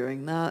it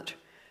during that.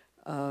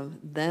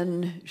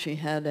 Then she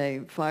had a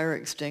fire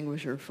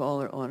extinguisher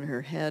fall on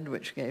her head,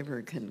 which gave her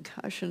a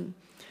concussion.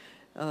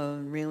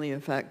 Really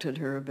affected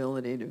her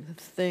ability to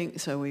think,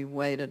 so we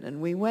waited. And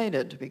we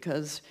waited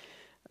because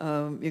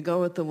you go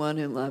with the one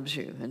who loves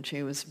you. And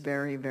she was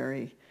very,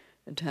 very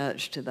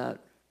attached to that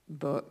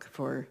book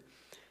for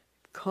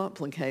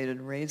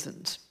complicated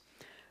reasons.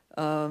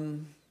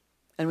 And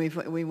we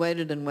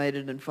waited and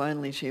waited, and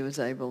finally she was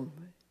able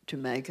to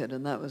make it,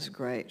 and that was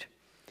great.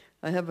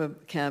 I have a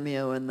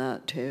cameo in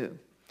that too.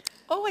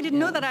 Oh, I didn't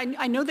know that.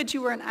 I know that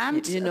you were an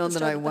aunt. You know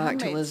that I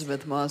whacked Handmaids.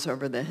 Elizabeth Moss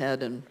over the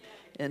head in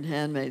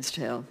Handmaid's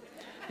Tale.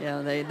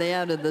 Yeah, they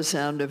added the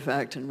sound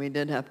effect, and we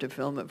did have to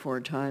film it 4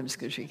 times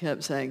because she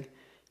kept saying,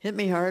 "Hit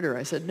me harder."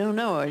 I said, "No,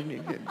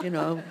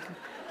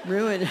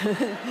 ruin."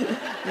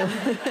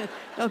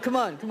 No, come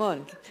on.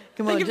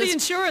 Think of the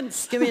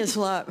insurance. Give me a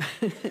slap.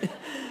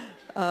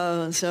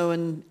 So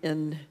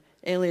in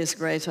Alias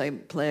Grace, I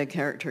play a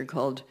character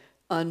called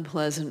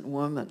Unpleasant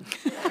Woman.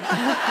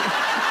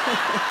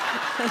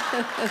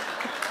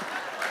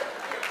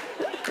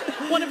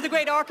 One of the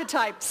great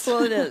archetypes.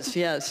 Well, it is,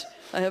 yes.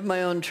 I have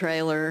my own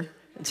trailer.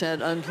 It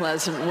said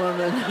Unpleasant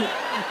Woman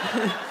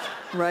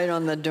right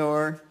on the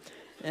door.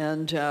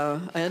 And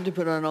I had to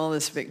put on all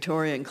this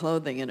Victorian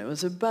clothing, and it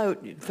was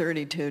about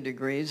 32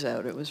 degrees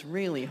out. It was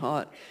really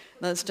hot.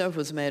 That stuff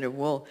was made of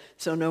wool.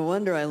 So no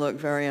wonder I looked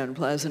very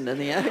unpleasant in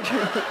the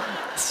actual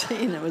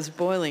scene. It was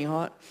boiling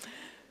hot.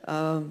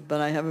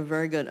 But I have a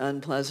very good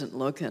unpleasant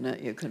look in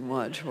it. You can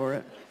watch for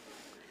it.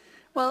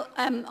 Well,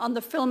 on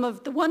the film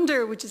of The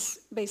Wonder, which is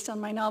based on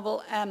my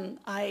novel,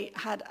 I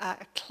had a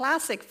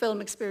classic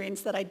film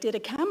experience that I did a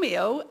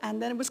cameo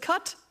and then it was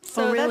cut.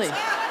 So oh, really?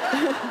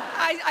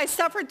 I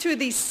suffered through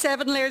these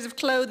 7 layers of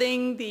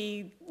clothing,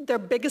 their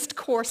biggest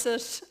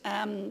corset,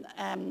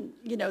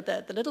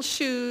 the little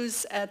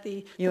shoes, You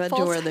the had to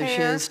false wear the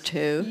hair. shoes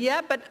too?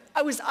 Yeah, but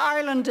I was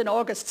Ireland in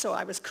August, so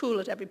I was cool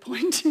at every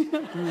point.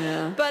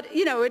 Yeah. But,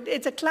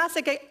 it's a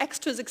classic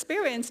extras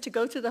experience to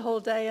go through the whole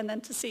day and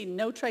then to see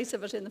no trace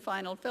of it in the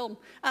final film.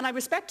 And I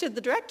respected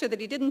the director that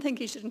he didn't think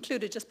he should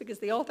include it just because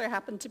the author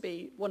happened to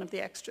be one of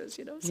the extras,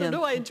 So Yeah.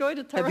 no, I enjoyed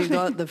it thoroughly. Have you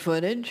got the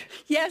footage?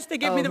 Yes, they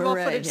gave me the raw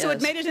hooray, footage. So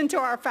it yes. made it into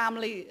our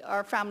family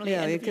Yeah,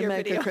 end you of can year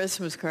make video. a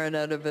Christmas card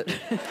out of it.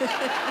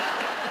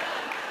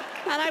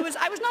 And I was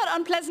not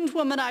unpleasant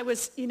woman. I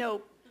was,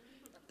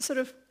 sort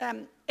of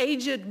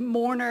aged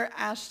mourner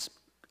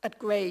at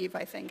grave,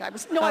 I think. I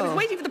was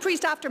waiting for the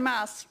priest after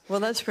Mass. Well,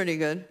 that's pretty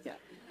good. Yeah.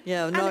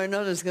 Yeah, no,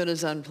 not as good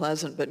as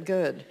unpleasant, but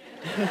good.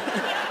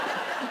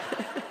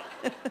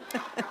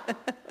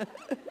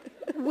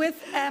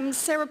 With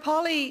Sarah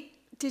Polley,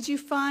 did you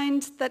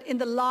find that in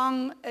the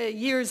long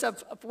years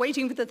of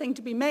waiting for the thing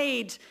to be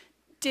made,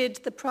 did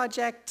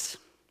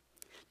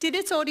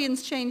its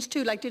audience change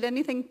too? Like, did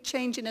anything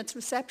change in its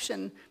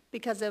reception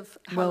because of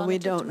how long we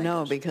it took to don't make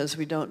know it? because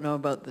we don't know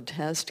about the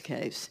test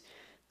case.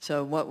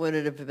 So what would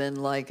it have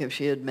been like if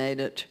she had made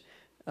it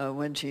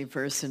when she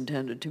first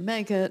intended to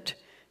make it?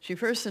 She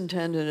first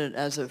intended it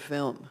as a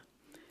film.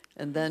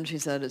 And then she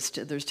said,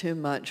 there's too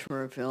much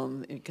for a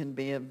film. It can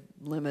be a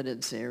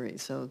limited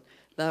series. So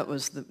that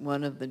was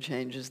one of the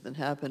changes that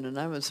happened. And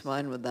I was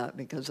fine with that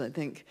because I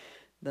think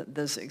that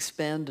this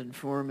expanded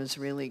form is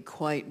really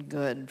quite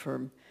good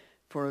for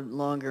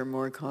longer,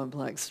 more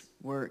complex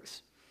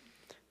works.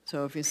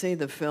 So if you see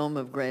the film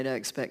of Great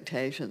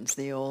Expectations,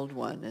 the old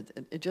one,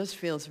 it just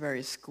feels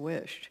very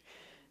squished.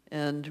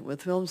 And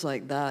with films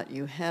like that,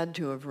 you had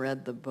to have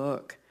read the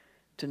book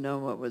to know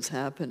what was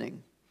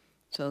happening.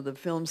 So the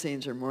film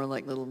scenes are more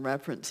like little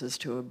references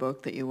to a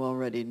book that you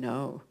already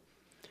know.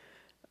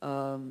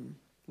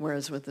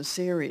 Whereas with the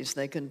series,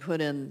 they can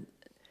put in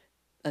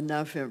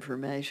enough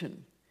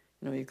information.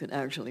 You can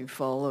actually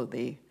follow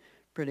the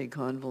pretty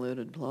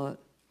convoluted plot.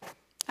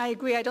 I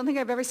agree. I don't think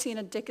I've ever seen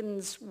a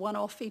Dickens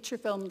one-off feature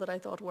film that I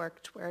thought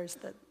worked, whereas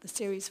the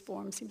series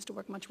form seems to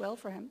work much well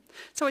for him.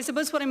 So I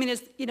suppose what I mean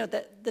is,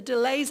 the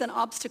delays and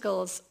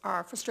obstacles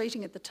are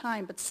frustrating at the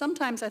time, but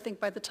sometimes I think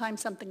by the time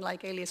something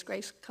like Alias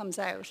Grace comes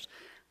out,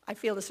 I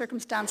feel the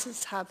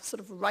circumstances have sort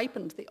of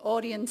ripened. The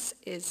audience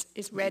is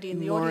ready, and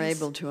the more audience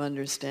able to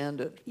understand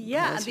it.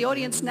 Yeah, and the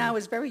audience now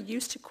is very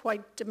used to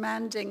quite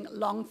demanding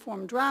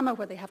long-form drama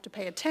where they have to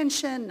pay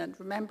attention and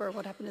remember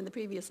what happened in the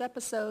previous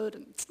episode.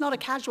 And it's not a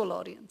casual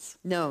audience.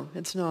 No,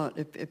 it's not.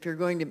 If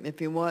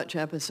you watch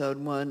episode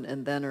 1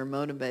 and then are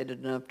motivated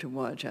enough to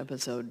watch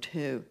episode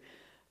 2,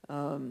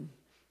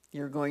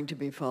 you're going to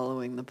be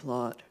following the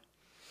plot.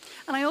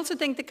 And I also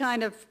think the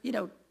kind of,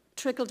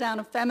 trickle down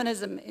of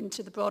feminism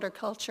into the broader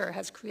culture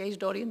has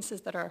created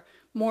audiences that are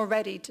more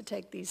ready to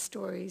take these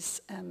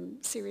stories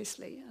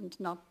seriously and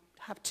not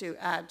have to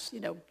add,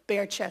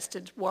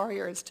 bare-chested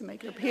warriors to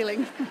make it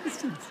appealing, for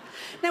instance.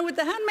 Now, with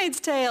The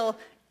Handmaid's Tale,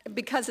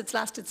 because it's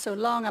lasted so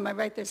long, am I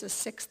right, there's a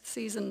 6th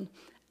season,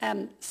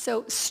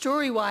 so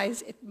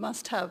story-wise, it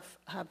must have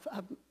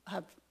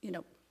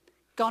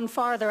gone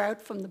farther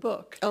out from the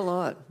book. A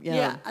lot, yeah.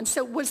 Yeah, and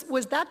so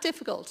was that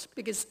difficult?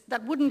 Because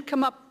that wouldn't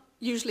come up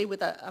usually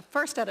with a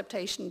first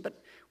adaptation,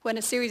 but when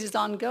a series is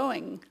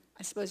ongoing,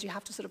 I suppose you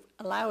have to sort of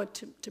allow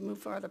it to move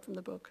farther from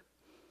the book.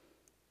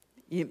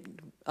 You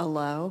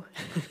allow?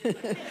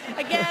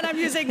 Again, I'm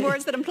using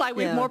words that imply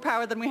we have more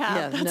power than we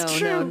have. Yeah, That's no,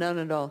 true. no, none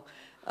at all.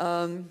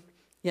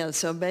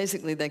 So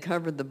basically they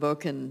covered the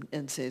book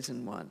in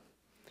season 1.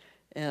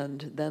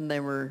 And then they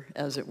were,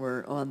 as it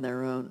were, on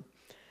their own.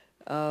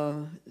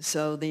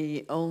 So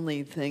the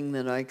only thing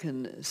that I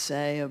can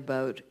say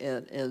about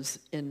it is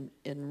in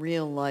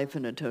real life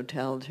in a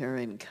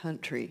totalitarian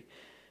country,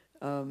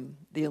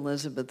 the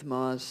Elizabeth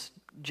Moss,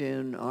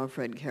 June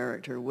Offred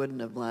character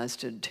wouldn't have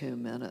lasted 2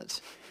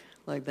 minutes.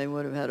 Like they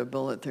would have had a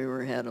bullet through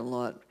her head a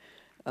lot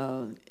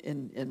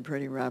in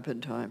pretty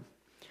rapid time.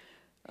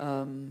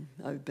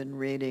 I've been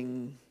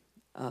reading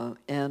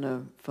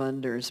Anna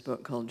Funder's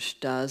book called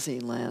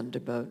Stasi-Land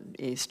about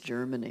East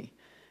Germany.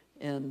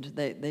 And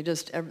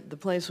the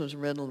place was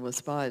riddled with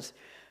spies.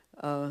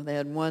 They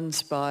had one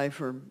spy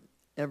for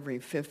every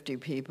 50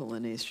 people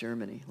in East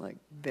Germany, like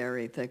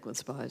very thick with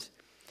spies.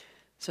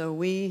 So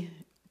we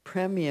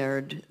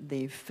premiered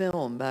the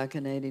film back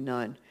in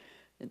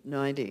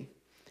 90,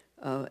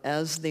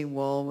 as the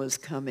wall was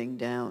coming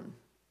down.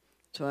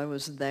 So I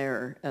was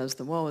there as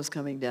the wall was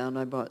coming down.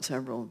 I bought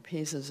several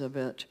pieces of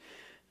it.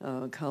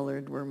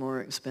 Colored were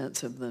more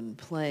expensive than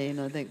plain.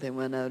 I think they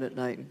went out at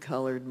night and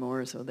colored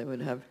more so they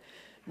would have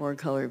more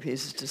colored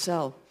pieces to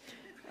sell.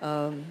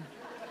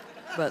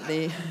 But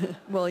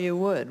well, you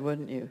would,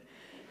 wouldn't you?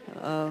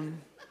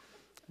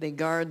 The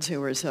guards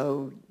who were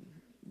so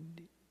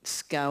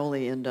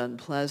scowly and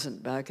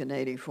unpleasant back in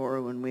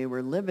 '84 when we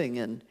were living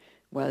in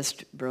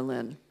West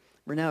Berlin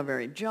were now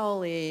very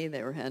jolly.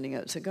 They were handing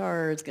out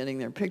cigars, getting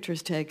their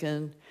pictures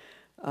taken.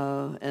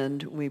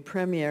 And we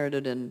premiered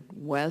it in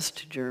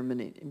West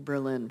Germany,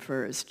 Berlin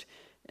first.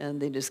 And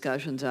the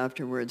discussions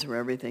afterwards were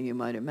everything you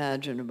might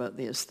imagine about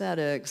the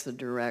aesthetics, the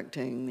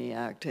directing, the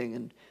acting,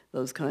 and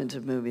those kinds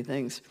of movie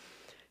things.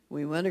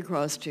 We went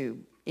across to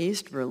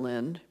East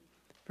Berlin,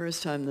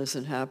 first time this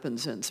had happened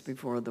since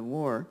before the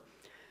war,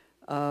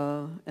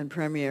 and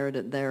premiered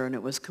it there, and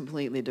it was a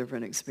completely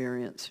different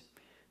experience.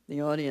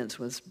 The audience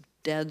was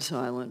dead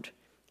silent,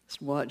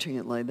 just watching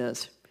it like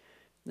this.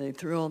 They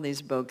threw all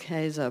these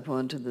bouquets up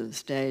onto the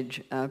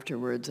stage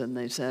afterwards, and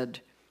they said,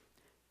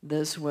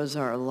 "This was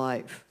our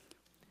life,"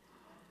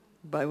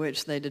 by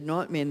which they did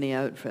not mean the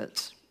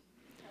outfits.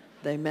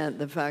 They meant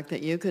the fact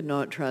that you could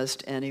not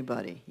trust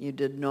anybody. You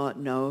did not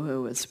know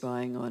who was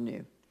spying on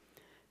you.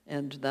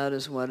 And that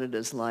is what it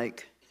is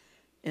like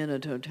in a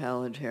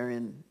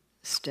totalitarian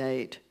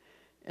state.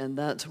 And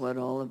that's what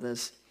all of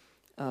this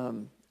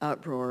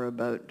uproar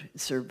about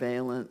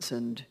surveillance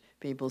and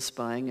people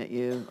spying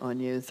on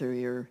you through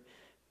your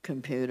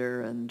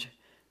computer and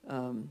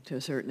to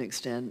a certain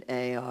extent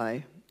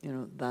AI,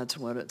 that's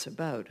what it's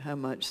about. How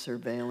much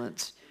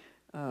surveillance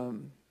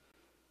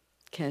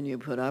can you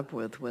put up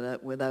with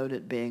without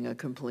it being a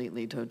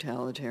completely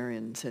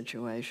totalitarian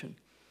situation?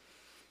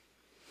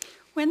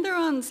 When they're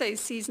on, say,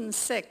 season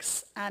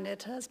 6 and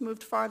it has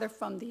moved farther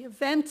from the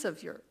events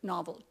of your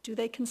novel, do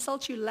they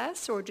consult you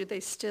less or do they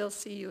still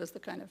see you as the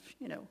kind of,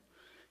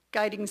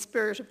 guiding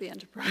spirit of the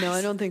enterprise? No,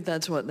 I don't think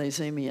that's what they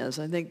see me as.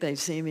 I think they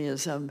see me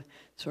as some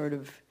sort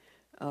of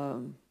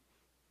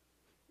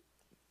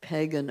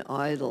pagan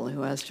idol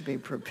who has to be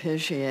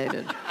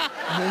propitiated.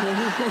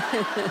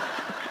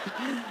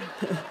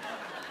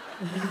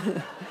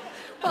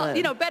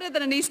 Well, better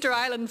than an Easter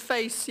Island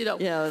face, face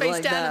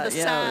like down that. in the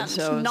sand,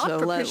 So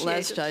propitiated.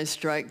 lest I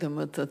strike them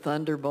with the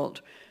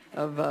thunderbolt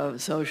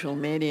of social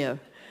media.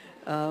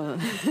 They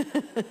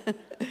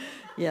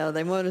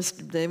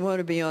want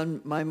to be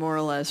on my more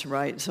or less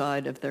right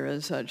side, if there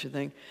is such a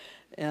thing,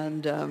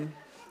 and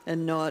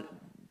not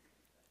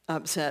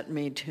upset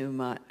me too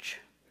much.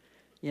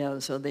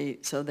 So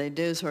they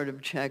do sort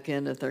of check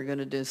in if they're going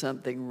to do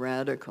something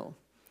radical.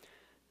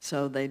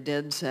 So they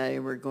did say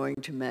we're going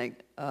to make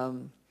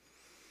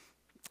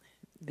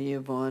the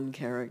Yvonne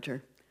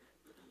character,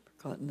 I've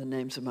forgotten the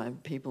names of my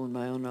people in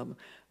my own novel,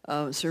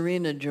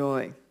 Serena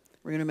Joy.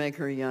 We're going to make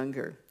her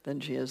younger than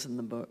she is in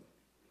the book.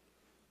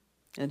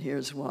 And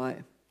here's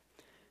why.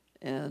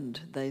 And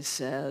they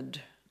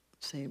said,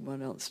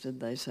 what else did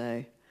they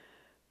say?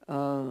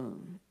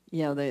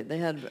 They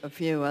had a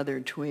few other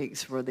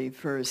tweaks for the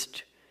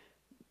first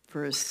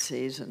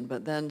season,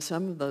 but then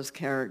some of those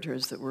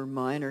characters that were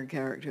minor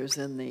characters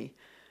in the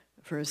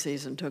first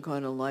season took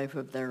on a life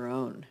of their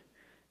own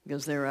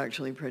because they were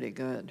actually pretty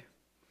good.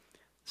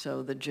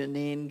 So the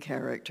Janine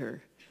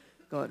character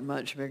got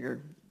much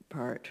bigger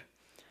part.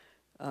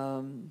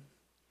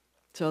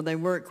 So they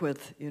work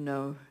with,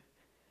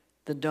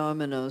 the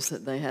dominoes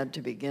that they had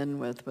to begin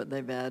with, but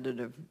they've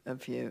added a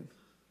few.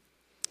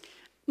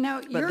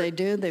 Now, But they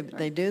do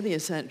the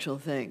essential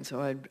thing.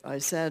 So I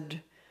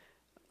said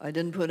I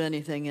didn't put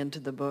anything into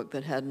the book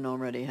that hadn't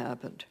already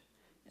happened.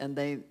 And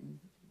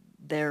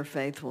they're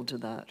faithful to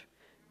that.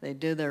 They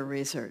do their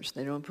research.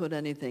 They don't put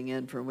anything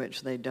in for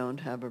which they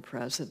don't have a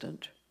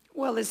precedent.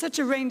 well, there's such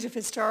a range of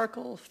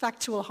historical,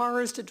 factual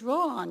horrors to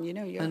draw on, you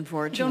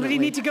Unfortunately. don't really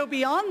need to go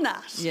beyond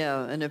that.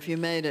 Yeah, and if you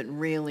made it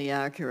really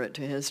accurate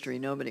to history,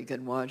 nobody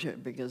could watch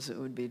it because it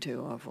would be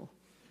too awful.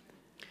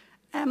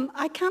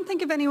 I can't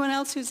think of anyone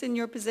else who's in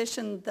your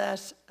position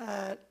that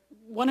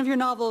one of your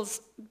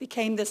novels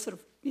became this sort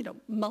of,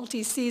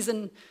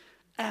 multi-season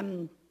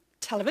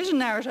television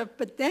narrative,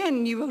 but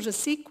then you wrote a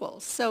sequel.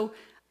 So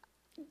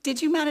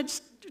did you manage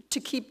to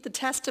keep the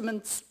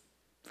testaments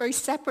very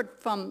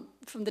separate from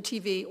the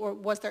TV, or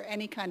was there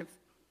any kind of,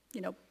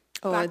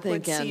 I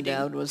think backward seeding? Anne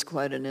Dowd was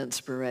quite an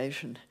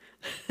inspiration.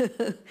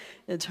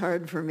 It's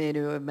hard for me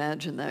to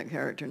imagine that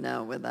character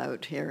now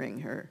without hearing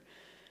her.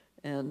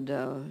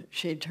 And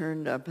she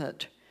turned up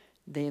at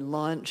the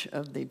launch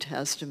of the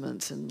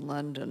Testaments in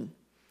London,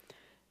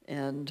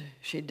 and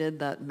she did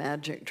that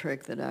magic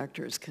trick that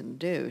actors can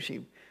do.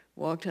 She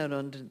walked out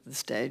onto the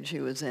stage. She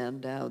was Anne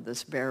Dowd,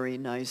 this very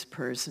nice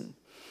person,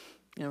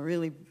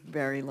 really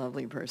very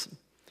lovely person.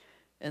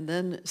 And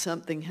then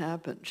something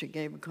happened. She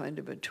gave kind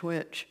of a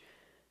twitch,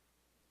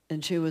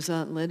 and she was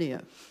Aunt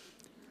Lydia,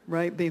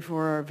 right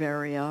before our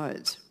very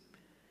eyes.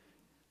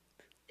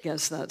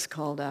 Guess that's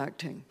called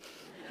acting.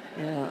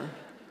 Yeah,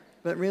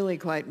 but really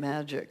quite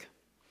magic.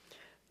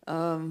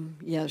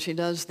 She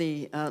does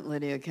the Aunt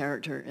Lydia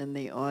character in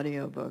the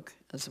audiobook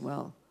as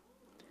well.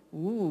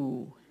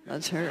 Ooh,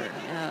 that's her,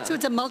 yeah. So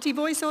it's a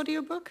multi-voice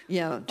audiobook?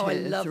 Yeah, I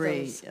love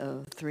those.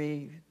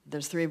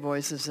 There's 3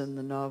 voices in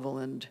the novel,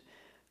 and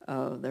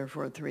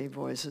therefore 3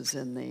 voices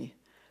in the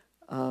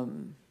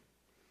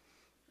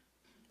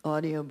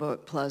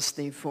audiobook, plus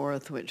the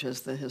 4th, which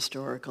is the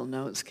historical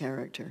notes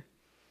character.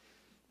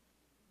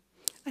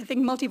 I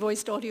think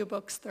multi-voiced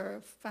audiobooks, they're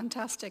a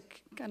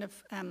fantastic kind of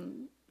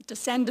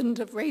descendant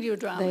of radio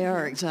drama. They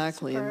are,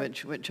 exactly,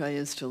 Superb. which I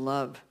used to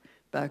love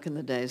back in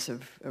the days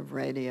of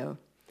radio.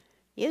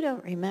 You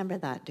don't remember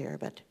that, dear,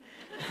 but...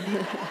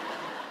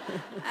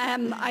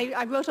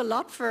 I wrote a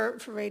lot for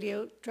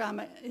radio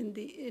drama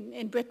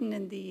in Britain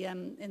in the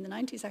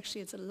 90s,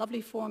 actually. It's a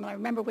lovely form. And I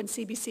remember when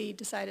CBC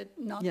decided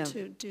not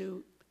to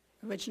do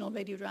original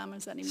radio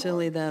dramas anymore.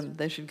 Silly them.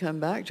 They should come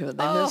back to it.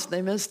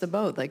 They missed the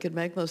boat. They could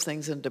make those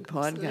things into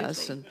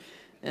podcasts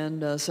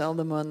and sell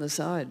them on the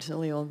side.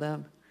 Silly old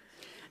them.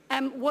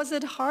 Was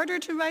it harder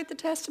to write the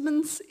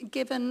Testaments,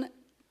 given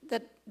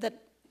that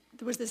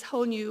there was this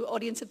whole new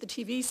audience of the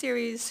TV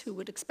series who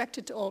would expect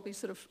it to all be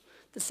sort of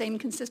the same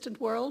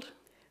consistent world?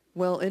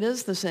 Well, it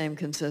is the same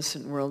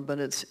consistent world, but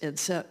it's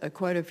set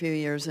quite a few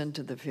years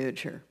into the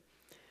future.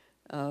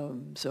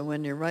 So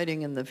when you're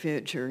writing in the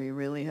future, you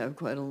really have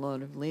quite a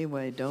lot of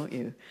leeway, don't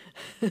you?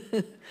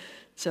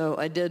 So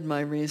I did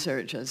my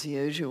research as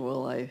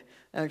usual. I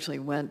actually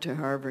went to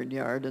Harvard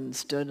Yard and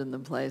stood in the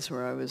place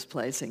where I was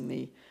placing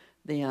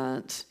the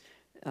aunts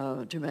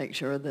to make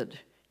sure that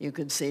you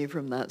could see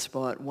from that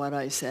spot what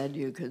I said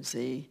you could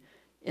see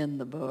in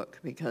the book,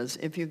 because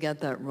if you get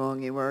that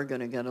wrong, you are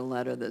going to get a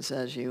letter that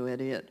says, "You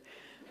idiot."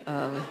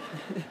 And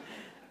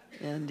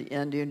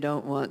you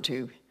don't want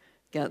to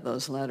get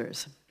those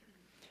letters.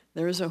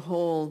 There's a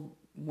whole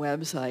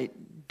website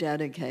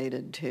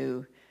dedicated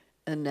to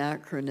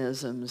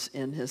anachronisms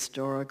in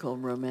historical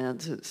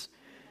romances,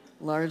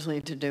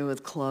 largely to do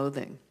with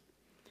clothing.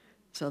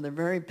 So they're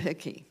very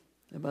picky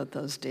about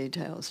those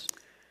details.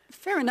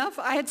 Fair enough.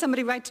 I had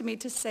somebody write to me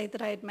to say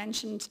that I had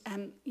mentioned,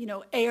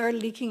 air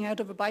leaking out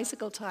of a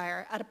bicycle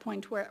tire at a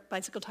point where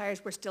bicycle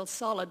tires were still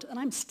solid, and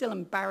I'm still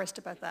embarrassed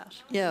about that.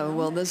 Yeah,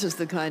 well, this is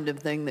the kind of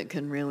thing that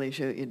can really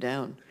shoot you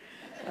down.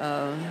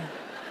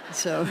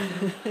 So,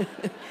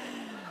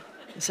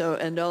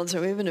 and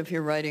also, even if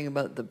you're writing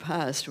about the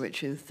past,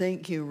 which you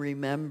think you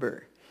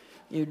remember,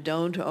 you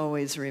don't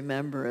always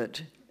remember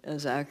it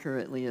as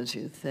accurately as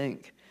you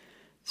think.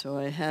 So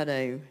I had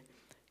a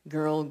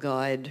Girl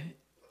Guide,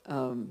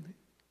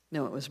 it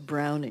was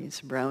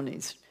Brownies,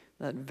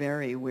 that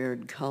very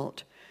weird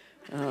cult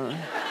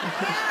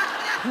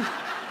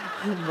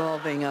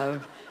involving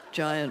a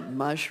giant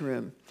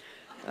mushroom,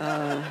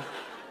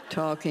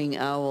 talking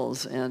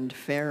owls and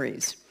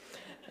fairies.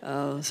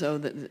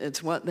 So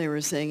it's what they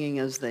were singing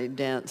as they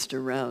danced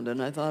around, and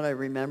I thought I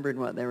remembered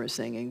what they were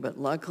singing, but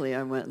luckily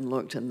I went and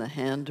looked in the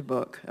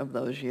handbook of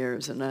those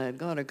years, and I had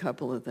got a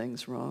couple of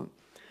things wrong.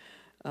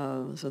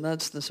 So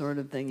that's the sort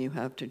of thing you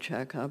have to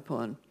check up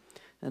on.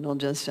 And I'll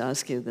just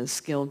ask you this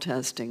skill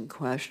testing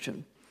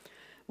question.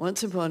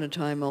 Once upon a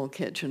time, all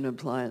kitchen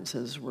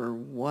appliances were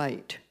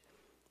white.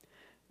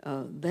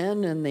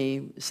 Then in the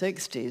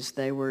 60s,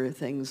 they were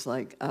things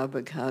like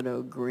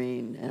avocado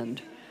green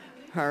and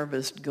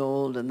harvest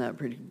gold and that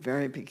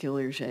very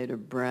peculiar shade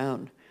of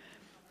brown.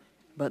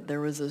 but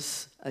there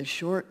was a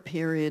short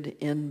period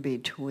in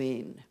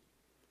between.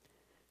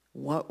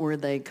 What were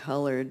they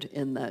colored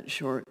in that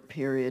short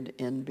period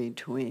in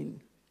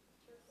between?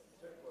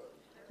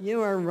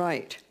 You are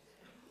right.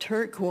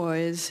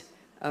 Turquoise,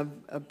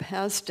 a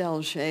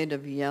pastel shade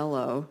of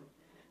yellow,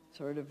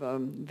 sort of a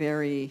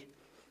very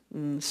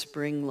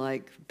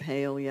spring-like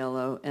pale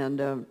yellow,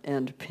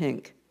 and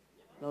pink.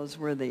 Those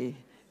were it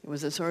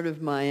was a sort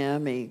of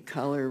Miami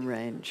color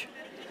range.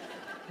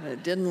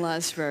 It didn't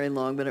last very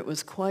long, but it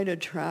was quite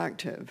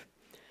attractive.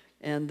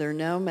 And they're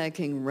now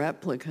making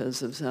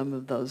replicas of some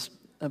of those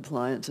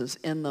appliances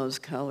in those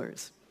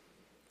colors.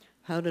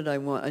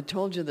 I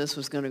told you this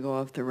was going to go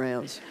off the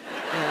rails.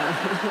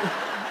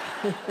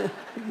 Yeah.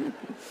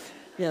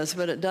 Yes,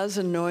 but it does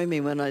annoy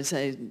me when I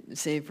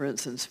see, for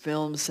instance,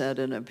 films set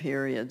in a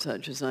period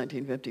such as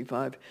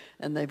 1955,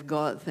 and they've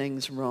got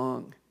things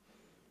wrong.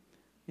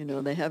 You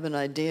know, they have an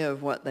idea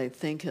of what they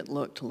think it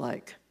looked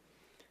like,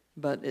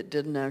 but it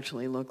didn't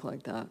actually look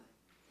like that.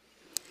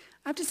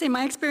 I have to say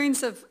my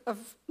experience of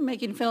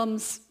making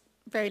films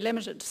very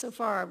limited so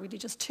far, really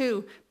just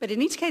 2. But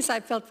in each case,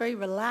 I felt very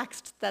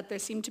relaxed that there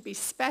seemed to be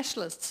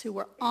specialists who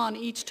were on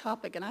each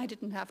topic and I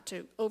didn't have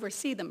to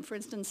oversee them. For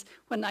instance,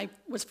 when I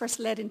was first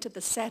led into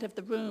the set of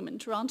The Room in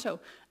Toronto,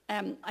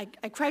 I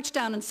crouched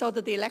down and saw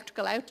that the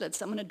electrical outlets,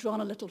 someone had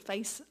drawn a little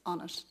face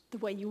on it, the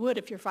way you would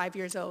if you're 5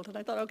 years old. And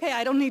I thought, okay,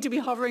 I don't need to be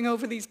hovering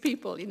over these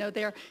people. You know,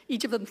 they're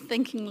each of them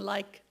thinking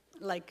like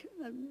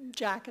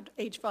Jack at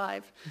age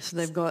 5. So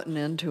they've gotten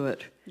into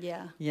it.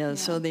 Yeah.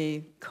 So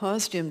the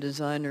costume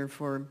designer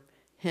for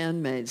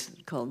Handmaids,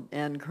 called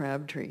Anne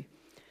Crabtree,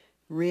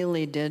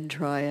 really did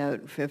try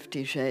out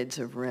 50 Shades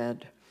of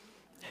Red.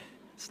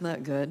 Isn't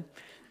that good?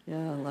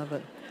 Yeah, I love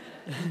it.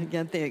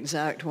 Get the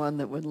exact one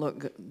that would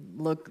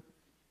look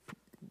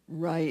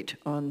right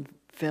on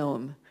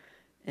film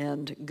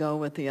and go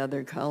with the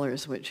other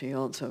colors, which he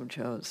also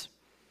chose.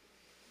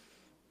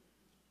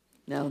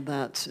 Now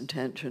that's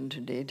attention to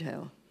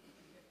detail.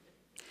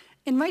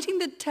 In writing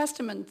the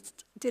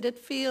Testament, did it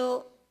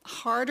feel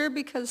harder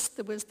because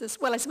there was this,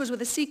 well, I suppose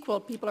with a sequel,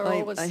 people are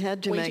always I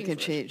had to make a waiting for it.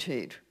 cheat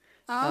sheet.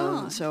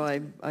 Ah. So I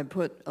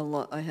put a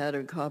lot, I had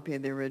a copy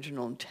of the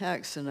original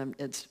text, and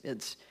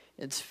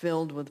it's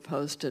filled with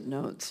Post-it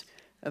notes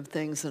of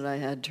things that I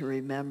had to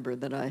remember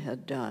that I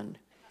had done,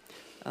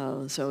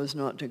 so as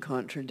not to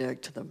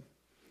contradict them.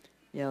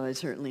 Yeah, I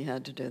certainly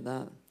had to do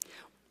that.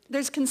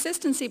 There's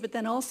consistency, but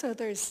then also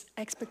there's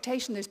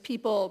expectation. There's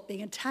people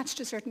being attached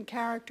to certain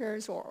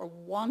characters or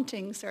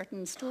wanting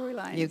certain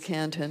storylines. You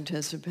can't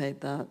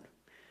anticipate that.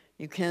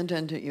 You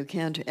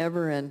can't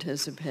ever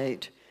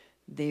anticipate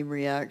the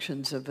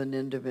reactions of an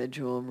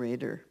individual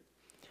reader,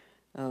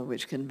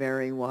 which can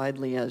vary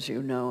widely, as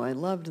you know. I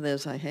loved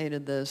this, I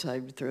hated this, I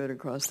threw it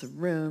across the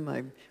room,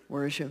 I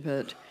worship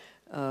it.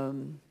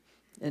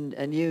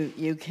 And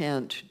you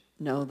can't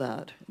know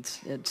that.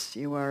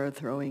 You are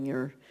throwing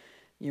your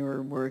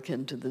work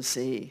into the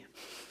sea,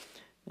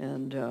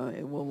 and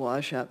it will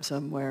wash up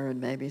somewhere,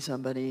 and maybe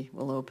somebody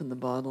will open the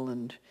bottle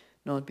and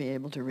not be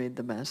able to read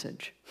the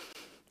message.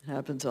 It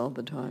happens all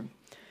the time.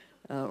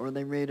 Or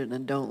they read it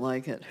and don't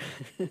like it,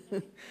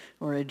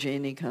 or a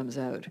genie comes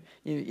out.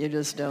 You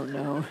just don't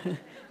know.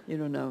 You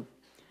don't know.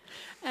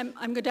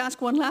 I'm going to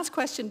ask one last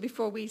question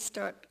before we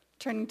start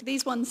turning to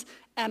these ones.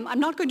 I'm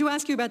not going to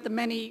ask you about the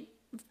many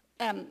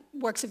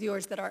works of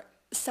yours that are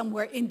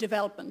somewhere in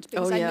development.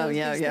 Because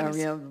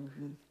Yeah.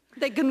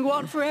 They can go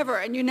on forever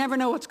and you never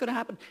know what's going to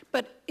happen.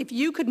 But if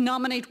you could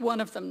nominate one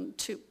of them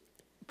to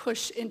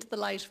push into the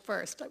light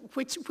first,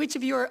 which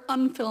of your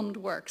unfilmed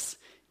works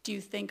do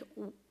you think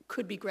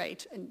could be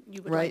great and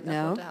you would like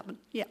that one to happen?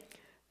 Yeah.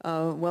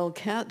 Well,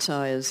 Cat's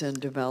Eye is in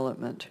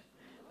development.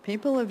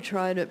 People have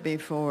tried it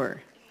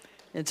before.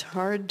 It's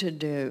hard to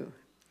do,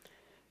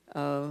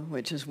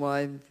 which is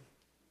why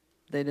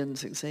they didn't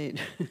succeed.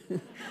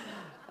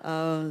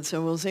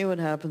 So we'll see what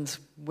happens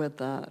with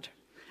that.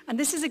 And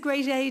this is a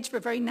great age for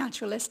very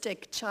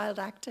naturalistic child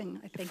acting,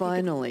 I think.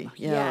 Finally,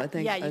 I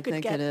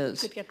think it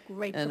is. You could get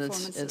great and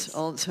performances. It's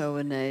also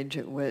an age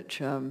at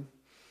which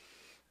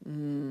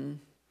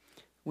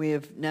we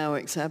have now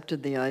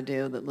accepted the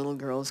idea that little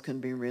girls can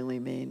be really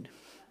mean.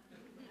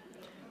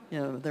 You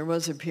know, there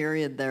was a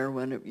period there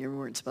when you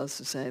weren't supposed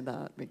to say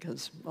that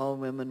because all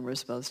women were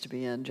supposed to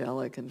be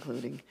angelic,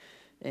 including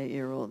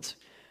 8-year-olds.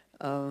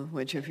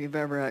 Which if you've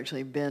ever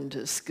actually been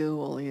to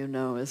school, you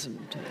know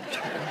isn't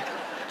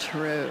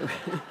true.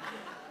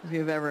 If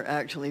you've ever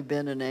actually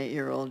been an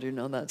 8-year-old, you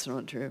know that's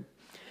not true.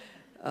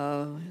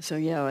 So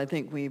yeah, I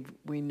think we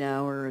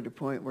now are at a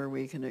point where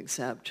we can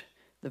accept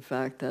the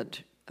fact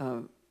that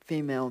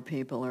female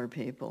people are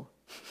people.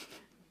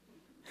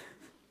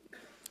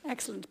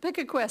 Excellent. Pick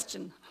a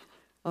question.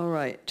 All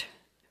right.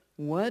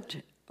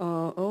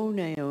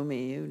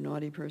 Naomi, you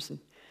naughty person.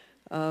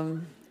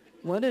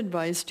 What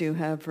advice do you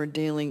have for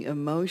dealing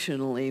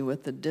emotionally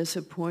with the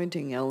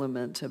disappointing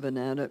elements of an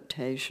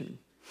adaptation?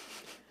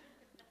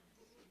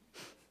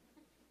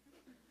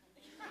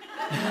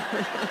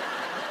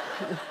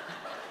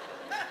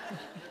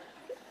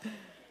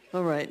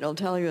 All right, I'll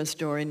tell you a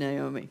story,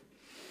 Naomi.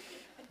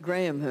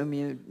 Graham, whom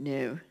you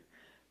knew,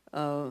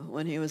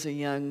 when he was a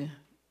young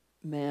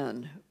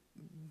man,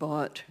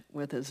 bought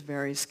with his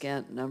very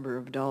scant number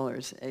of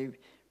dollars a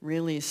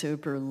really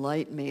super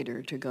light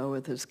meter to go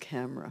with his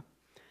camera.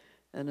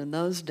 And in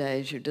those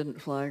days, you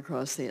didn't fly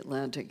across the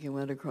Atlantic. You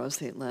went across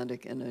the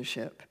Atlantic in a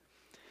ship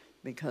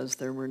because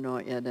there were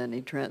not yet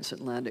any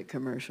transatlantic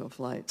commercial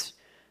flights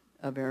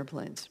of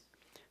airplanes.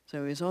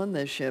 So he was on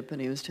this ship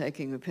and he was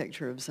taking a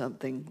picture of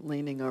something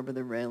leaning over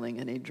the railing,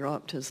 and he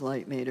dropped his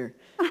light meter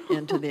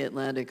into the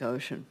Atlantic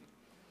Ocean.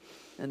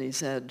 And he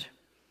said,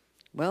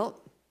 well,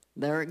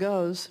 there it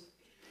goes.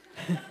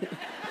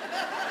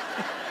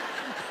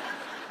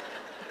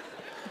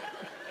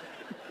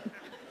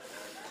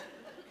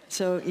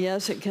 So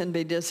yes, it can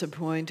be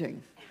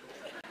disappointing,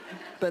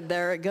 but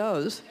there it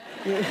goes.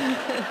 You know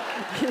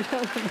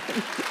what I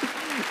mean?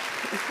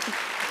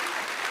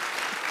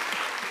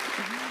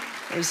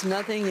 There's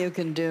nothing you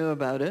can do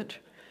about it,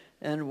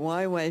 and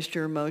why waste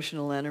your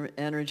emotional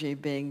energy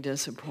being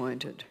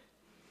disappointed?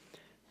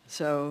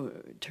 So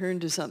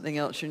turn to something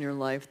else in your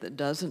life that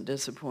doesn't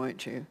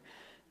disappoint you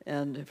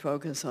and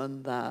focus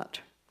on that.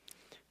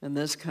 And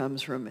this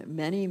comes from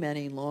many,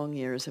 many long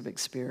years of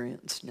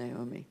experience,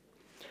 Naomi.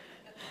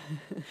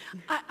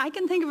 I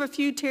can think of a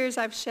few tears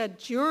I've shed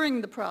during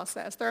the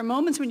process. There are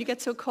moments when you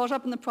get so caught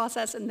up in the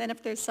process, and then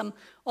if there's some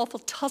awful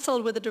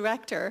tussle with a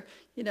director,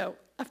 you know,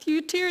 a few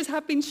tears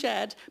have been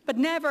shed, but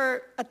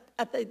never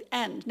at the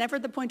end, never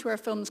at the point where a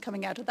film's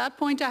coming out. At that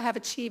point, I have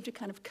achieved a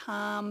kind of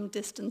calm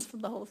distance from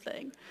the whole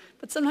thing.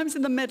 But sometimes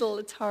in the middle,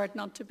 it's hard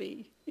not to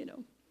be, you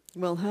know.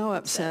 Well, how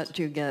upset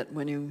do you get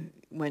when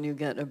you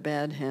get a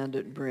bad hand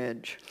at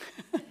bridge?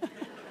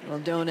 Well,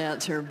 don't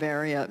answer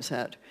very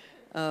upset.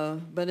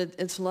 But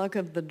it's luck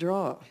of the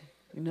draw.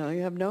 You know,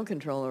 you have no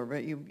control over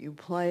it. You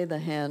play the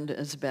hand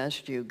as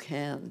best you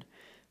can,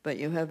 but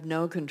you have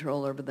no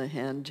control over the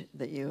hand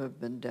that you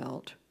have been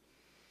dealt.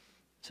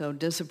 So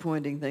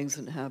disappointing things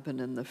that happen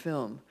in the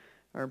film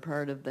are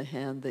part of the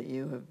hand that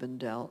you have been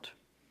dealt.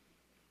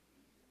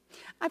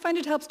 I find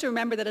it helps to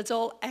remember that it's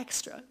all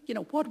extra. You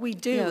know, what we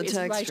do is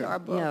write our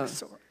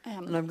books. Yeah.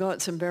 And I've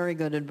got some very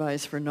good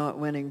advice for not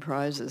winning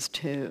prizes,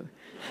 too.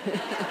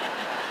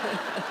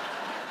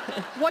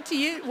 What do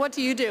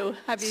you do?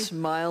 Have you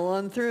smile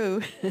on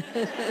through?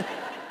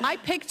 I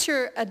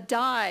picture a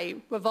die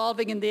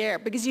revolving in the air,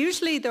 because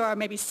usually there are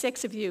maybe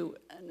 6 of you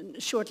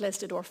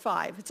shortlisted, or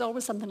 5. It's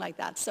always something like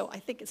that. So I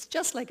think it's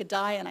just like a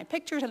die, and I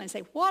picture it and I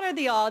say, what are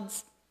the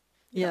odds?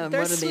 Yeah,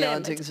 they're what are slim. the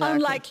odds it's exactly?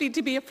 Unlikely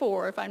to be a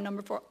 4 if I'm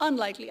number 4.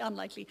 Unlikely.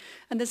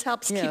 And this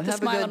helps keep the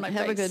smile on my face.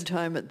 Have a good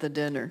time at the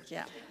dinner.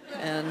 Yeah.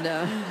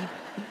 And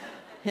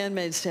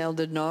Handmaid's Tale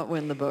did not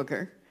win the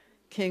Booker.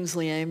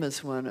 Kingsley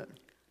Amis won it.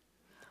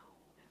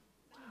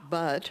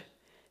 But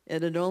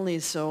it had only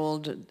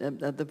sold,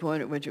 at the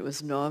point at which it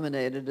was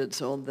nominated, it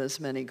sold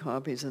this many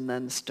copies and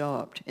then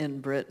stopped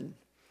in Britain,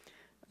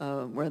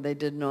 where they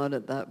did not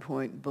at that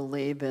point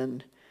believe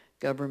in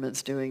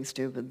governments doing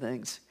stupid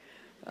things.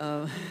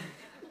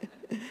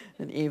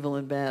 And evil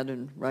and bad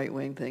and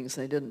right-wing things.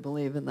 They didn't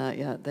believe in that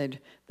yet.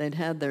 They'd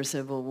had their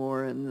civil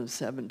war in the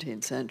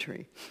 17th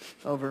century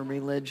over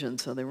religion,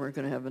 so they weren't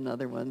going to have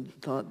another one,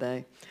 thought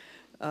they.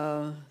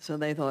 So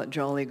they thought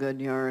jolly good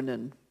yarn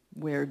and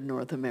weird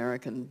North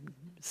American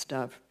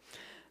stuff.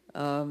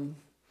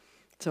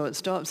 So it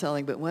stopped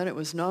selling, but when it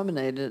was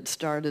nominated, it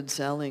started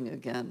selling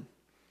again.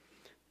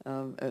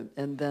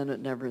 And then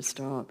it never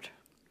stopped.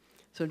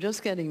 So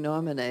just getting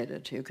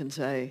nominated, you can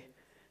say,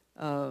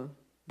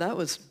 that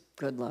was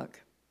good luck.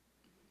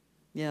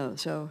 Yeah,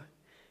 so,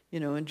 you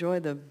know,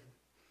 enjoy the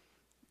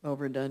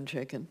overdone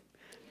chicken.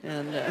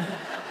 And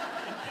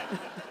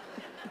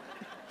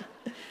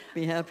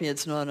be happy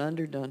it's not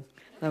underdone.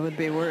 That would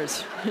be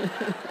worse.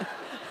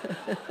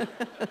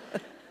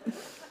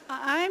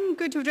 I'm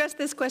going to address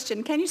this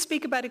question. Can you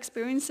speak about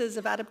experiences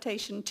of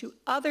adaptation to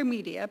other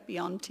media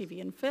beyond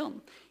TV and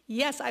film?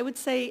 Yes, I would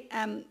say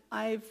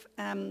I've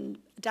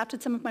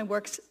adapted some of my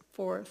works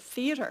for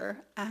theatre,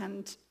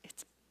 and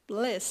it's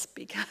bliss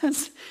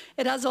because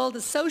it has all the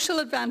social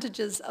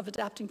advantages of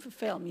adapting for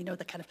film. You know,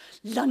 the kind of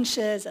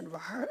lunches and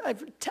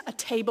a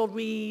table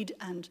read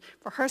and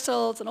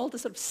rehearsals and all the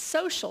sort of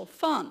social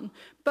fun,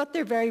 but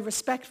they're very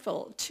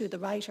respectful to the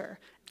writer.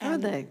 Are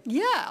they?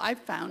 Yeah, I've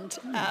found,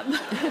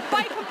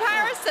 by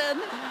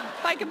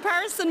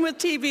comparison with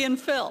TV and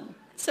film.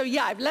 So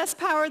yeah, I've less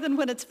power than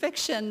when it's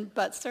fiction,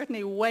 but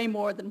certainly way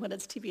more than when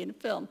it's TV and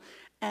film.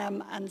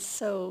 And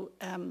so,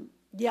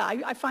 yeah,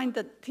 I find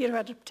that theatre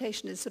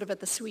adaptation is sort of at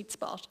the sweet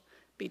spot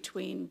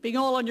between being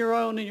all on your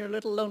own in your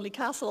little lonely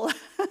castle,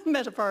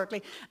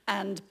 metaphorically,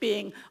 and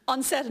being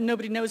on set and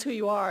nobody knows who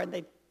you are, and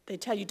they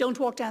tell you, don't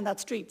walk down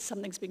that street,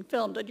 something's being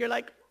filmed, and you're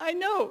like, I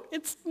know,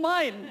 it's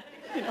mine.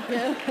 You know?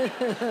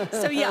 Yeah.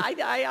 So yeah,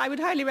 I would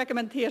highly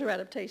recommend theatre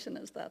adaptation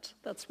as that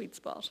sweet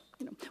spot.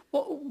 You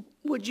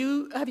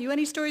know, have you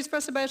any stories for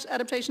us about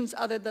adaptations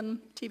other than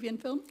TV and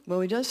film? Well,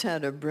 we just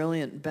had a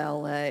brilliant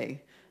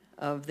ballet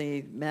of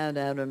the Mad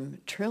Adam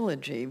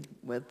trilogy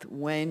with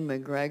Wayne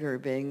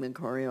McGregor being the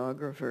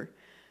choreographer.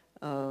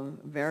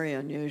 very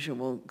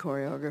unusual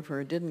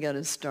choreographer. Didn't get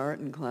his start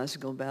in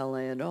classical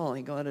ballet at all.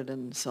 He got it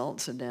in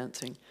salsa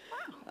dancing.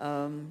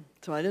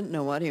 So I didn't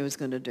know what he was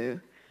going to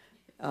do.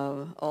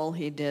 All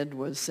he did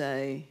was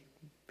say,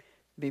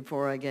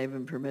 before I gave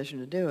him permission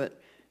to do it,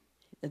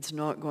 it's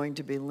not going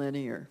to be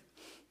linear.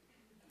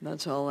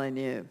 That's all I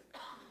knew.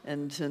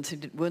 And since he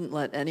wouldn't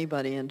let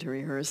anybody into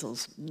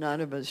rehearsals,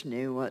 none of us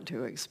knew what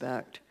to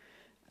expect.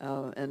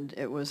 And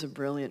it was a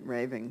brilliant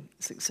raving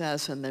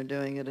success, and they're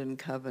doing it in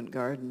Covent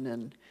Garden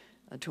in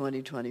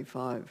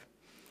 2025.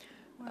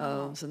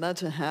 Wow. So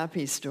that's a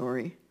happy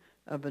story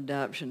of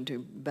adaptation to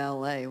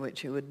ballet,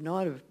 which you would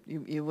not have,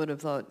 you would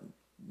have thought,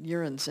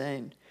 you're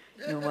insane.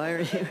 You know,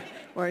 why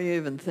are you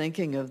even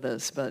thinking of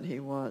this? But he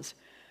was.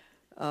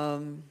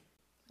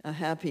 A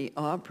happy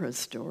opera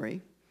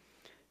story,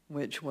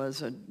 which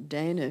was a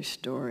Danish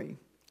story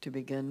to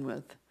begin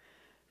with.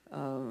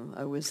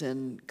 I was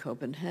in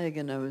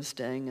Copenhagen. I was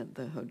staying at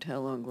the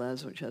Hotel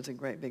Anglaise, which has a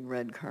great big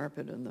red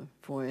carpet in the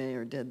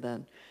foyer, or did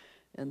then.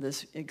 And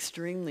this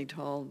extremely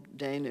tall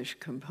Danish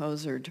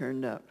composer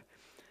turned up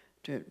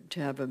to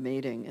have a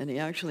meeting. And he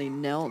actually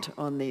knelt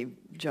on the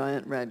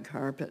giant red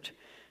carpet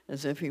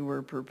as if he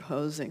were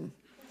proposing.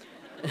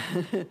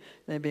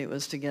 Maybe it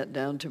was to get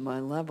down to my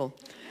level.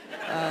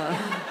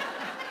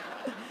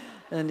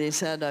 And he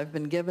said, I've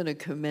been given a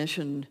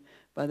commission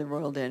by the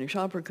Royal Danish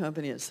Opera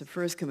Company. It's the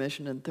first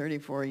commission in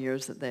 34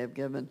 years that they have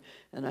given,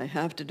 and I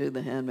have to do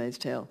The Handmaid's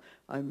Tale.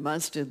 I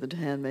must do The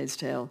Handmaid's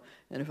Tale,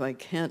 and if I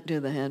can't do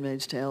The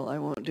Handmaid's Tale, I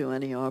won't do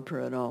any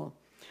opera at all.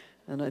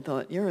 And I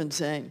thought, you're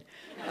insane.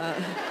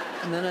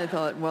 And then I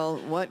thought, well,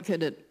 what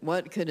could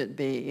it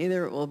be?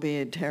 Either it will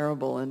be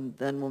terrible, and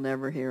then we'll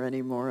never hear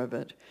any more of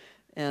it,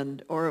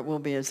 or it will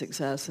be a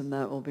success, and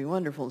that will be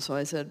wonderful. So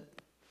I said,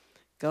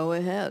 go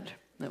ahead.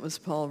 That was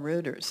Paul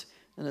Reuter's,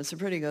 and it's a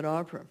pretty good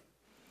opera.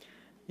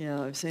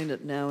 Yeah, I've seen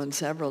it now in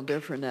several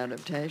different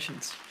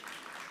adaptations.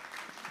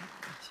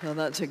 So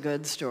that's a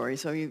good story.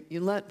 So you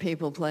let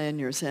people play in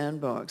your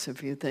sandbox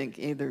if you think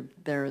either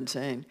they're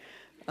insane,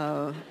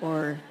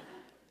 or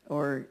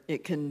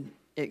it can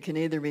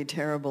either be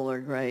terrible or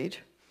great,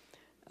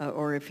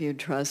 or if you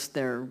trust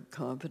their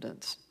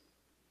competence.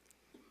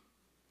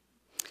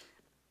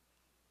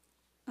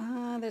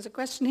 There's a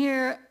question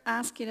here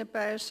asking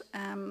about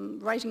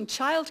writing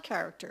child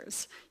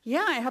characters.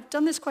 Yeah, I have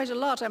done this quite a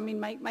lot. I mean,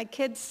 my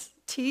kids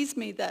tease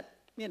me that,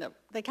 you know,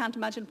 they can't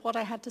imagine what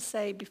I had to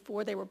say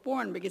before they were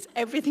born, because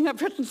everything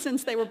I've written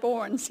since they were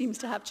born seems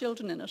to have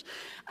children in it.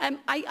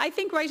 I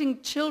think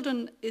writing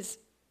children is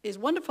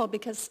wonderful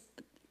because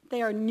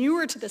they are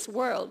newer to this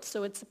world,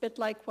 so it's a bit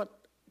like what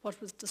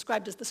was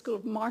described as the school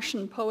of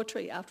Martian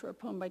poetry after a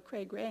poem by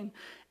Craig Raine.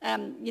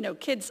 You know,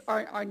 kids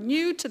are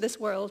new to this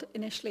world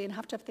initially and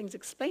have to have things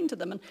explained to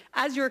them. And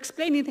as you're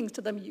explaining things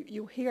to them,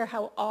 you hear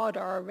how odd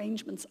our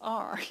arrangements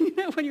are, you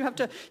know, when you have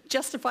to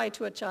justify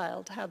to a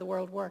child how the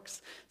world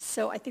works.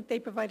 So I think they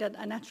provide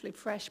a naturally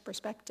fresh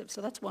perspective.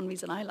 So that's one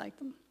reason I like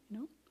them, you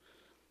know.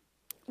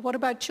 What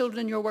about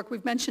children in your work?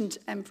 We've mentioned,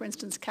 for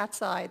instance,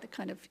 Cat's Eye, the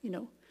kind of,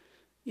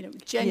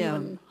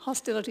 genuine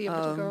hostility of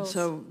little girls.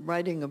 So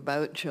writing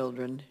about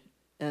children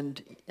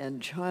and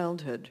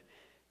childhood,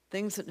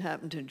 things that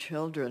happen to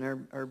children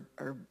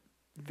are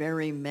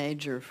very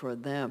major for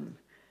them,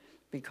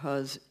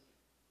 because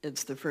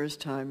it's the first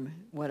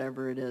time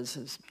whatever it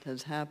is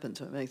has happened,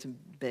 so it makes a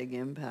big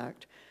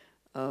impact.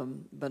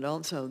 But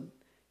also,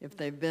 if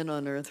they've been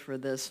on Earth for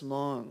this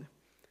long,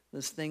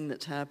 this thing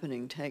that's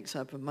happening takes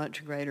up a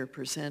much greater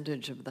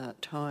percentage of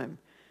that time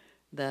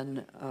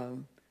than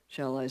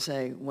shall I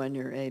say, when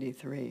you're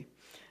 83.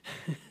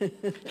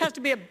 It has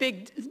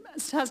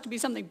to be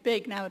something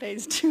big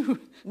nowadays too.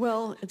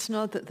 Well, it's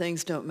not that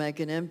things don't make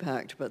an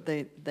impact, but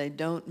they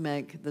don't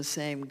make the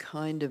same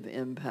kind of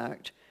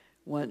impact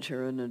once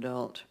you're an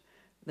adult.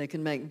 They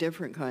can make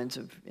different kinds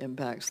of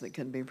impacts that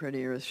can be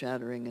pretty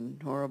earth-shattering and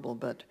horrible,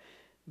 but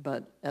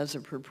as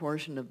a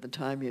proportion of the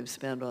time you've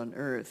spent on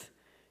Earth,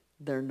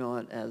 they're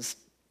not as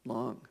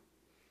long.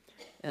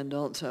 And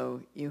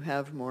also, you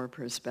have more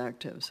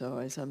perspective. So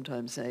I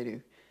sometimes say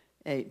to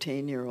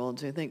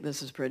 18-year-olds, you think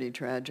this is pretty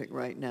tragic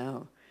right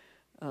now,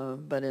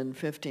 but in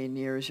 15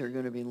 years, you're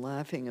going to be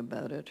laughing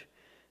about it.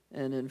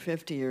 And in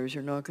 50 years,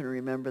 you're not going to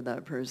remember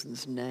that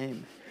person's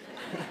name.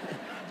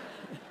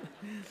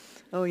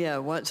 Oh yeah,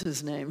 what's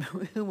his name?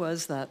 Who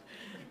was that?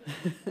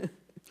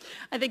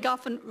 I think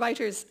often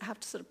writers have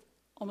to sort of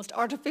almost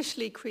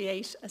artificially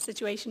create a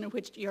situation in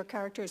which your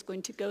character is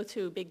going to go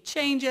through big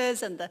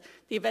changes, and the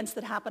events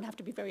that happen have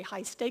to be very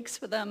high stakes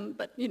for them.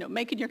 But,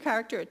 making your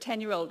character a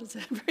 10-year-old is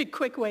a very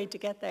quick way to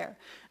get there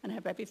and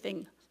have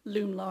everything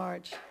loom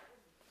large.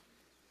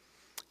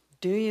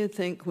 Do you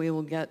think we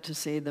will get to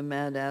see the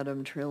Mad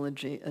Adam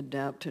trilogy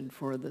adapted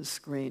for the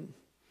screen?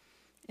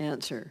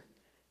 Answer,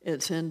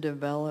 it's in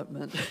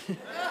development.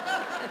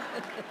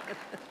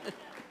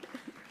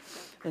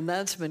 And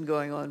that's been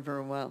going on for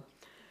a while.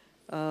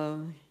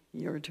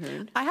 Your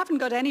turn. I haven't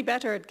got any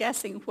better at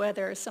guessing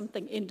whether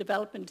something in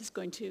development is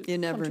going to You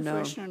never come to know.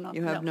 fruition or not.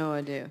 You have no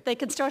idea. They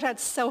can start out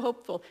so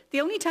hopeful. The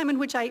only time in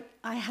which I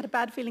had a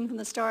bad feeling from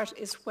the start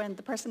is when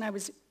the person I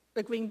was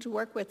agreeing to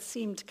work with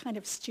seemed kind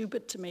of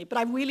stupid to me. But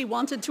I really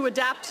wanted to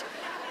adapt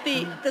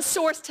the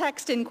source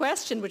text in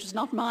question, which is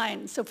not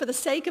mine. So for the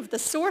sake of the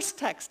source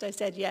text, I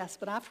said yes.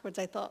 But afterwards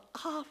I thought,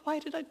 why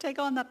did I take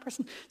on that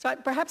person? So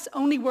perhaps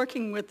only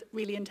working with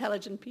really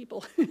intelligent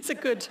people is a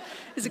good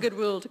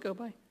rule to go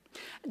by.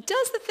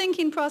 Does the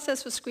thinking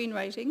process with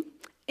screenwriting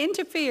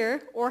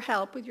interfere or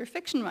help with your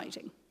fiction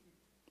writing?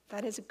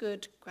 That is a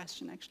good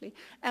question, actually.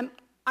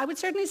 I would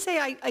certainly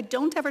say I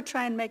don't ever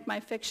try and make my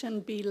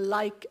fiction be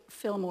like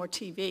film or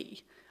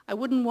TV. I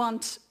wouldn't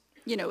want,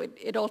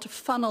 it all to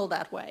funnel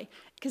that way.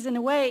 Because in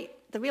a way,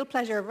 the real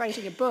pleasure of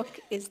writing a book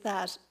is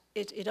that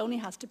it only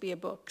has to be a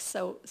book.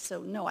 So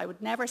no, I would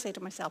never say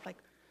to myself,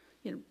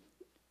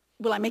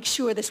 will I make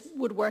sure this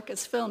would work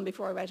as film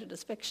before I write it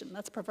as fiction?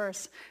 That's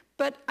perverse.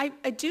 But I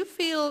do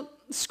feel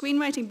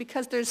screenwriting,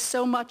 because there's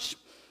so much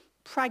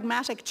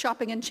pragmatic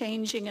chopping and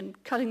changing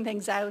and cutting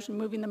things out and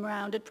moving them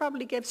around, it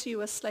probably gives you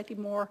a slightly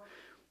more,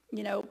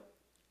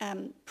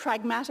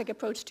 pragmatic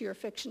approach to your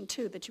fiction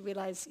too, that you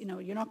realize,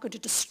 you're not going to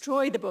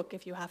destroy the book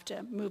if you have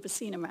to move a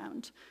scene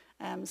around.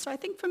 So I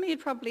think for me it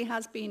probably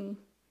has been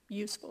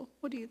useful.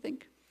 What do you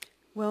think?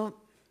 Well,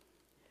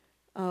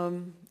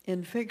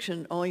 in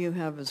fiction, all you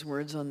have is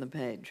words on the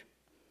page.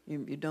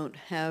 You don't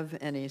have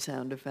any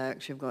sound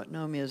effects. You've got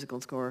no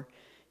musical score.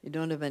 You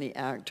don't have any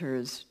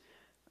actors.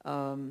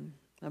 I'm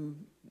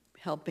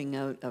helping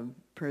out a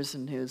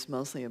person who's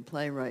mostly a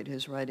playwright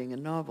who's writing a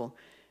novel.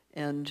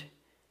 And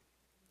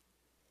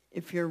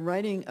if you're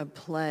writing a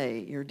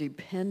play, you're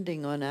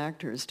depending on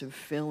actors to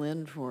fill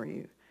in for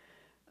you.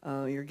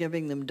 You're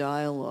giving them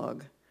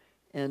dialogue,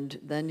 and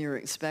then you're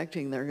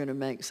expecting they're going to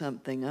make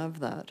something of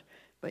that.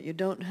 But you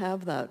don't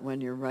have that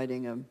when you're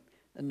writing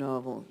a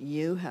novel.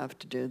 You have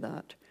to do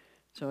that.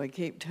 So I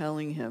keep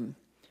telling him,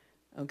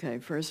 okay,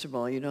 first of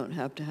all, you don't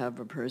have to have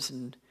a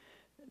person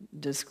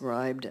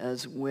described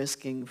as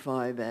whisking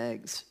 5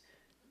 eggs.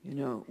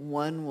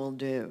 One will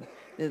do.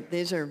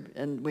 These are,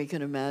 and we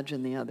can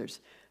imagine the others.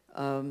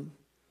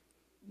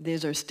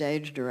 These are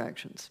stage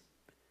directions.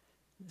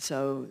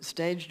 So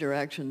stage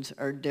directions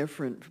are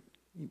different.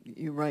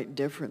 You write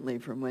differently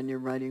from when you're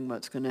writing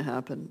what's going to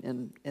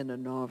happen in a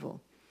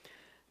novel.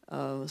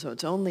 So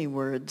it's only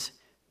words,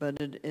 but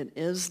it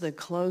is the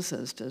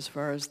closest, as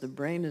far as the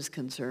brain is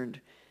concerned,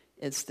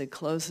 it's the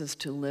closest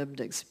to lived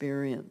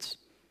experience,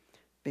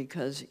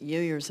 because you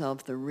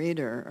yourself, the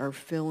reader, are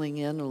filling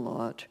in a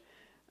lot.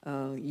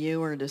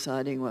 You are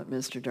deciding what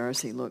Mr.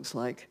 Darcy looks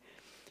like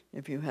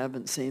if you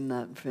haven't seen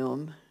that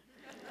film.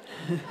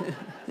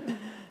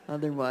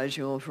 Otherwise,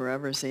 you will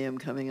forever see him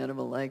coming out of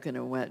a lake in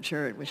a wet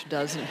shirt, which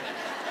does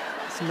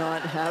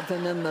not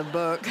happen in the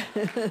book.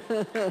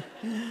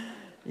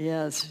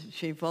 Yes,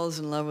 she falls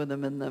in love with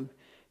him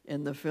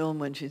in the film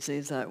when she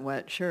sees that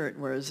wet shirt,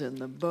 whereas in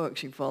the book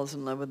she falls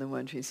in love with him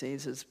when she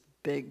sees his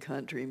big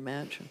country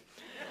mansion.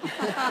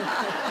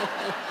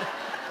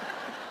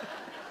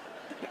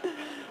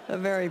 A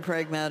very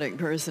pragmatic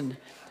person,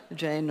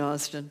 Jane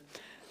Austen.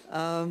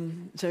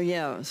 So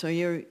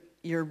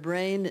your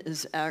brain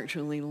is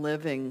actually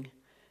living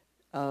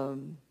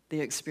the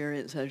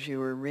experience as you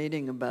were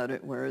reading about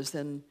it, whereas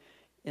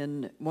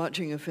in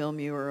watching a film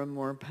you are a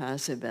more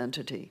passive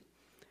entity.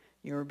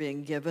 You're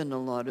being given a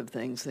lot of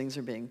things. Things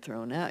are being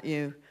thrown at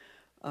you.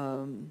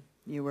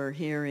 You are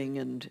hearing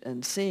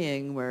and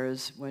seeing,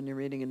 whereas when you're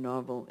reading a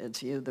novel,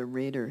 it's you, the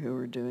reader, who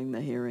are doing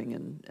the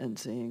hearing and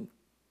seeing.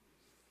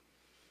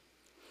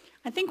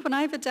 I think when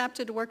I've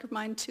adapted a work of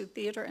mine to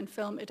theatre and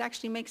film, it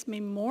actually makes me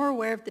more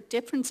aware of the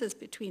differences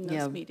between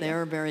those media. Yeah, they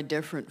are very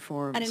different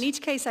forms. And in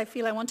each case, I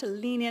feel I want to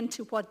lean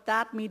into what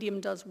that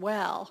medium does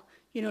well.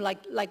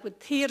 Like with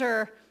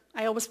theatre,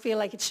 I always feel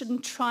like it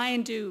shouldn't try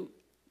and do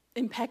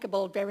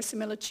impeccable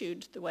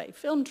verisimilitude the way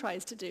film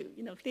tries to do.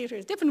 Theatre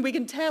is different. We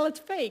can tell it's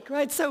fake,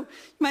 right? So you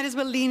might as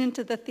well lean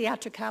into the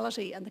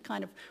theatricality and the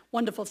kind of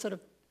wonderful sort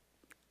of,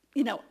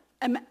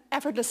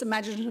 effortless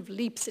imaginative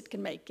leaps it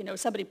can make.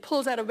 Somebody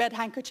pulls out a red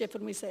handkerchief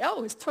and we say,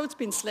 oh, his throat's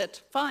been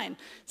slit, fine.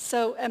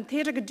 So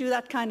theatre could do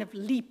that kind of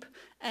leap.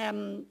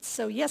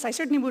 So yes, I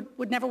certainly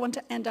would never want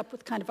to end up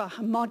with kind of a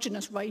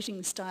homogenous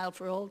writing style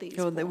for all these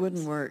forms. They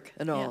wouldn't work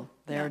at all. Yeah.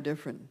 They are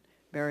different,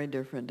 very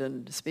different.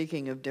 And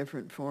speaking of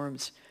different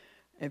forms,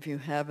 if you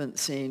haven't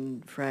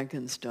seen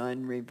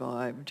Frankenstein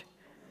Revived,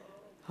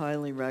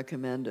 highly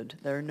recommended.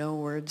 There are no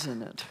words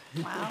in it.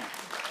 Wow.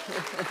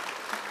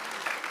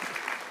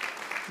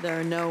 There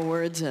are no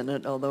words in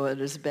it, although it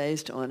is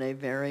based on a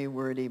very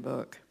wordy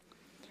book.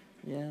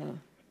 Yeah.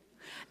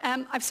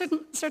 I've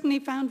certainly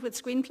found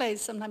with screenplays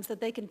sometimes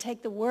that they can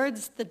take the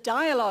words, the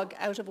dialogue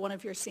out of one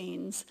of your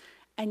scenes,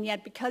 and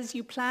yet because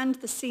you planned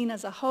the scene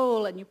as a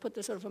whole and you put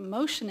the sort of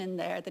emotion in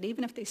there, that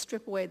even if they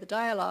strip away the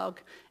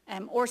dialogue,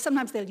 or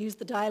sometimes they'll use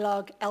the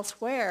dialogue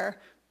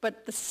elsewhere,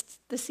 but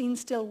the scene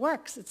still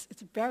works.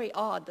 It's very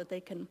odd that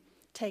they can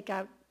take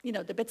out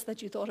the bits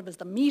that you thought of as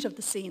the meat of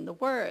the scene, the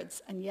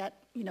words, and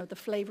yet, the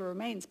flavor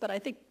remains. But I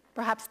think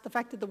perhaps the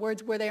fact that the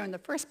words were there in the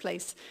first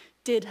place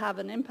did have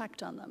an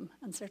impact on them,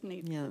 and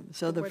certainly... Yeah,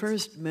 so the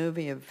first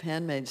movie of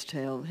Handmaid's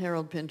Tale,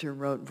 Harold Pinter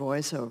wrote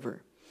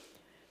voiceover,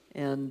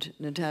 and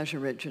Natasha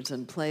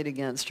Richardson played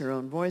against her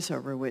own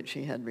voiceover, which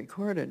she had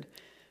recorded.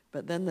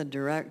 But then the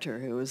director,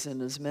 who was in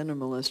his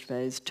minimalist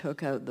phase,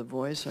 took out the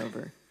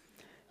voiceover,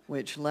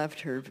 which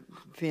left her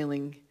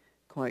feeling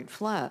quite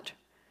flat,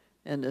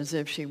 and as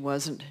if she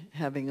wasn't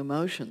having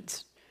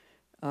emotions.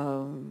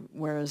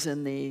 Whereas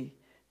in the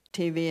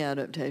TV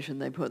adaptation,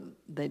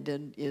 they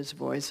did use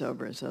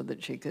voiceover so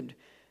that she could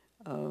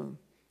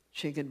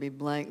be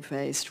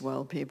blank-faced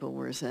while people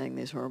were saying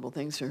these horrible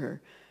things to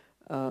her.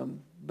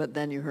 But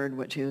then you heard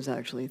what she was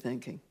actually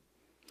thinking.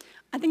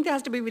 I think there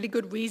has to be a really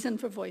good reason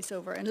for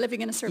voiceover, and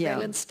living in a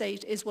surveillance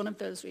state is one of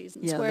those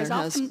reasons. Yeah, whereas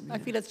often I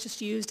feel it's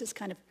just used as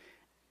kind of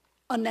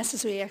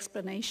unnecessary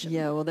explanation.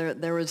 Yeah, well,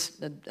 there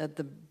was, at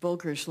the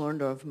Volker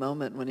Schlorndorff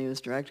moment when he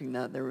was directing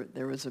that,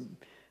 there was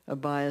a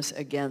bias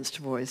against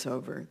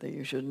voiceover, that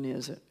you shouldn't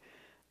use it.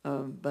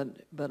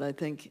 But I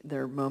think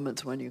there are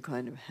moments when you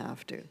kind of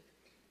have to.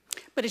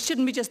 But it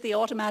shouldn't be just the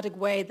automatic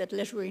way that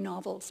literary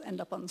novels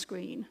end up on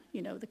screen,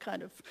 the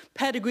kind of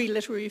pedigree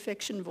literary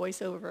fiction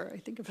voiceover, I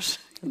think of it.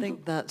 I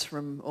think that's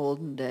from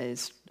olden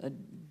days. Do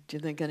you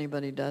think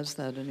anybody does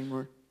that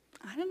anymore?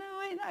 I don't know,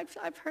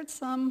 I've heard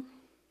some.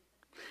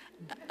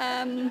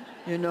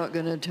 You're not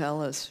going to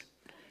tell us.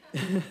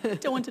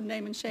 Don't want to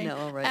name and shame. No,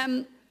 all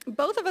right.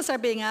 Both of us are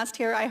being asked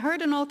here. I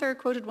heard an author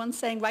quoted once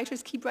saying,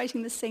 writers keep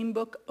writing the same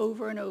book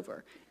over and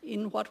over.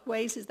 In what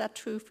ways is that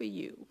true for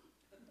you,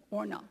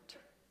 or not?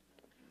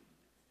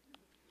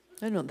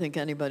 I don't think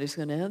anybody's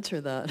going to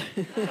answer that.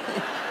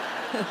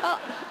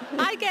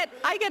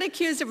 I get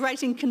accused of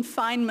writing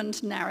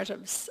confinement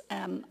narratives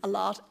a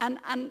lot, and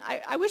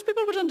I wish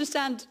people would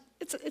understand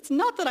it's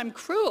not that I'm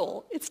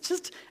cruel, it's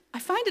just I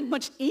find it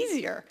much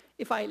easier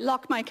if I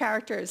lock my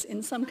characters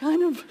in some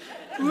kind of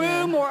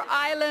room or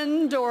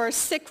island or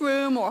sick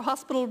room or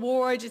hospital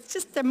ward. It's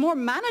just, they're more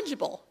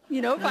manageable.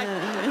 If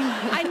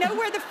I know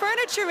where the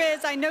furniture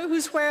is, I know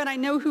who's where, and I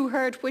know who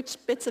heard which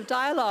bits of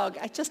dialogue.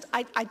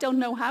 I don't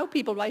know how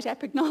people write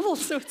epic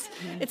novels, so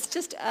it's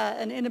just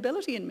an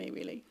inability in me,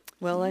 really.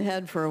 Well, I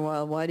had for a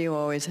while, why do you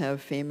always have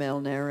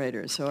female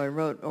narrators? So I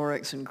wrote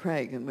Oryx and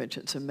Craig, in which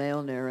it's a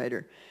male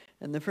narrator.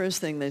 And the first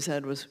thing they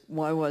said was,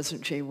 why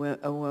wasn't she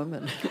a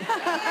woman?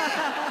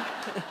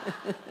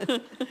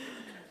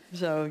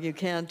 So you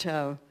can't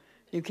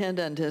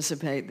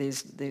anticipate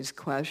these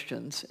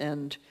questions.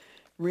 And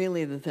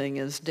really the thing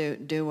is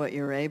do what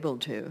you're able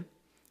to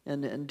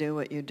and do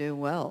what you do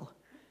well.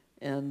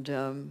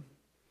 And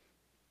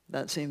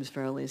that seems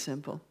fairly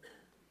simple.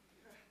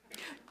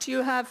 Do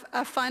you have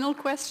a final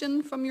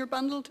question from your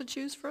bundle to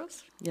choose for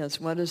us?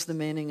 Yes, what is the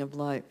meaning of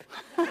life?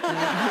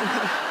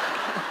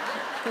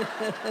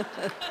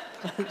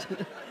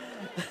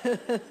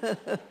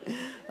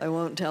 I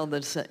won't tell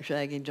the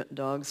shaggy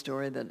dog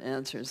story that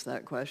answers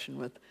that question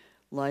with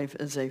life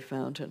as a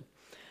fountain.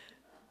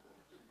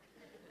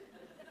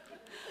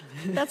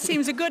 That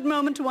seems a good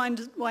moment to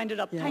wind it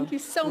up. Yeah. Thank you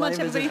so much,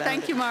 everybody.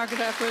 Thank you, Margaret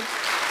Atwood.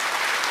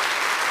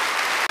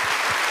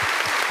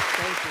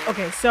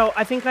 Okay, so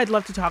I think I'd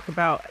love to talk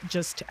about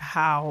just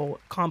how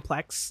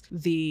complex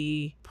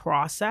the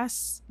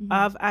process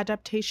of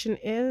adaptation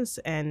is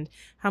and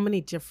how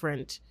many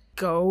different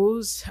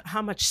goes,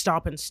 how much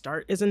stop and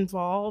start is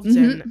involved,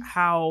 and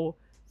how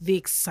the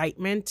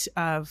excitement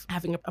of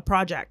having a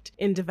project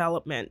in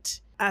development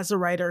as a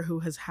writer who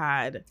has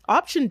had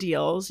option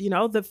deals,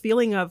 the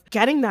feeling of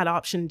getting that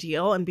option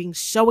deal and being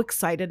so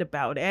excited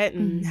about it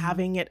and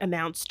having it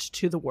announced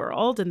to the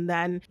world. And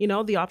then,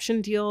 the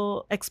option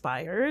deal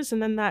expires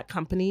and then that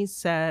company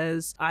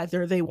says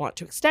either they want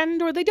to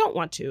extend or they don't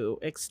want to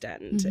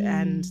extend.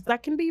 And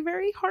that can be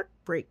very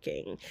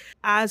heartbreaking.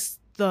 As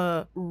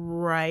the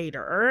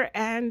writer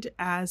and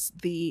as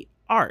the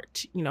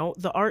art,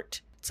 the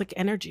art, it's like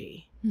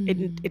energy.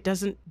 It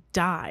doesn't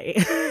die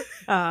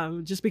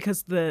just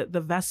because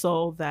the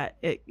vessel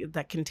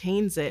that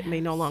contains it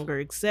may no longer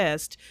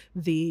exist.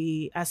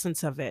 The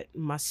essence of it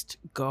must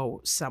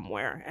go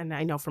somewhere. And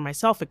I know for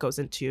myself, it goes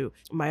into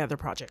my other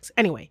projects.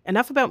 Anyway,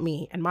 enough about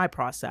me and my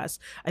process.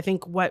 I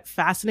think what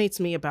fascinates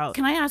me about...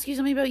 Can I ask you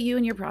something about you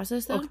and your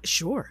process, though? Oh,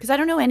 sure. Because I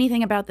don't know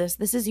anything about this.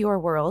 This is your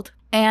world.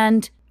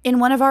 And in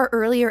one of our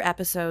earlier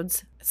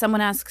episodes, someone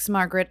asks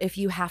Margaret if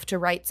you have to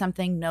write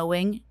something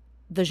knowing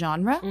the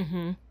genre.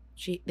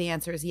 The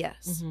answer is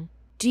yes.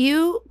 Do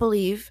you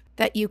believe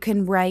that you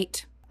can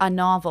write a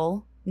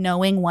novel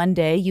knowing one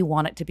day you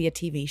want it to be a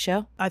TV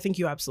show? I think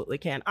you absolutely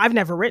can. I've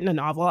never written a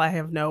novel. I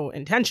have no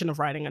intention of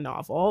writing a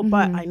novel,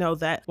 but I know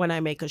that when I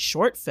make a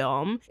short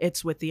film,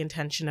 it's with the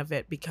intention of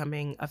it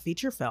becoming a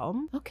feature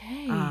film.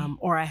 Okay.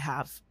 Or I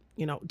have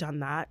done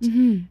that.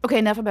 Okay,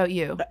 enough about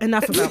you.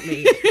 Enough about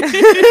me.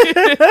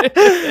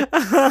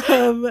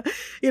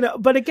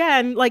 But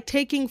again, like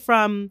taking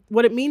from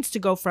what it means to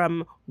go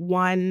from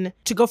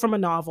to go from a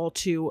novel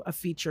to a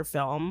feature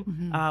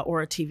film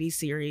or a TV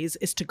series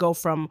is to go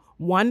from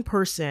one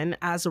person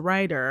as a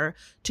writer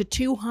to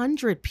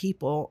 200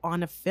 people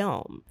on a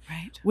film.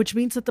 Right. Which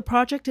means that the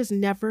project is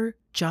never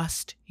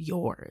just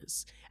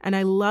yours. And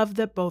I love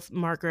that both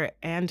Margaret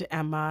and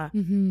Emma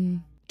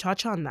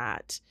touch on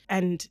that.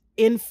 And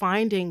in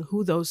finding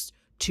who those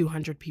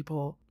 200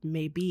 people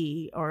may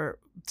be, or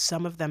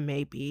some of them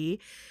may be,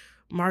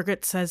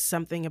 Margaret says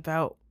something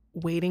about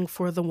waiting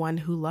for the one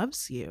who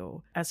loves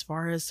you, as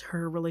far as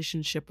her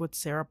relationship with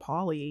Sarah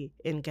Polley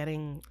in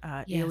getting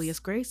Alias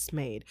Grace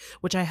made,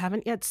 which I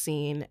haven't yet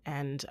seen,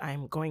 and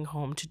I'm going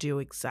home to do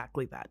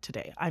exactly that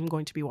today. I'm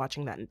going to be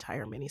watching that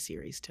entire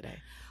miniseries today.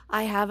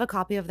 I have a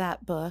copy of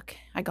that book.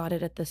 I got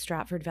it at the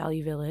Stratford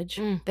Value Village.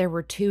 There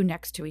were two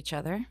next to each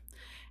other.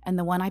 And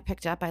the one I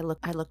picked up, I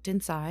looked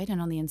inside, and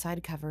on the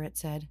inside cover it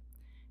said,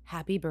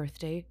 "Happy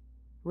birthday,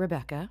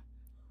 Rebecca,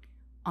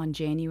 on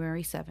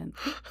January 7th."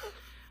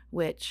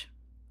 Which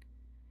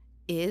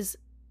is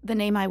the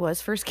name I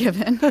was first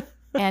given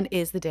and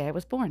is the day I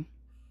was born.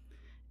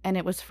 And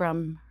it was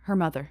from her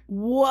mother.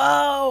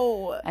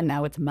 Whoa! And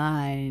now it's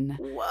mine.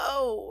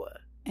 Whoa!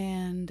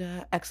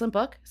 And excellent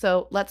book.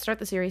 So let's start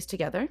the series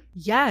together.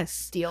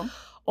 Yes. Deal.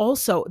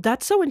 Also,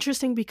 that's so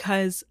interesting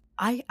because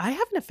I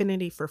have an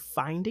affinity for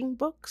finding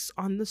books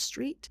on the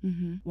street.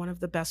 One of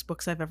the best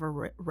books I've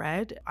ever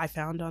read, I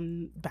found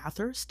on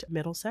Bathurst,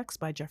 Middlesex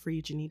by Jeffrey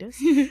Eugenides.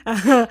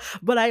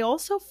 But I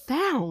also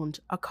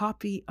found a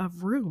copy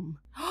of Room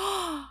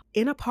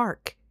in a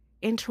park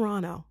in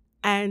Toronto.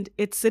 And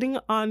it's sitting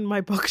on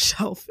my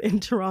bookshelf in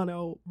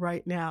Toronto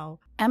right now.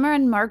 Emma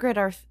and Margaret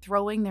are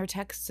throwing their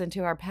texts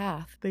into our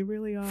path. They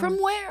really are. From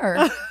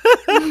where?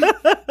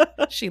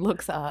 She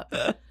looks up.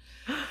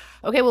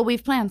 Okay, well,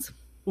 we've plans.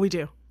 We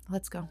do.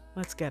 Let's go.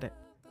 Let's get it.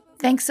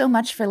 Thanks so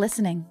much for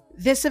listening.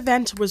 This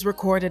event was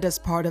recorded as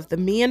part of the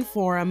Meehan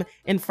Forum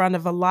in front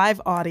of a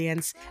live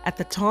audience at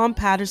the Tom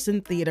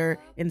Patterson Theatre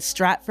in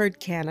Stratford,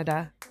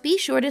 Canada. Be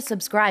sure to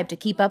subscribe to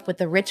keep up with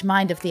the rich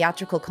mind of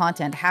theatrical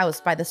content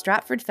housed by the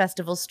Stratford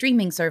Festival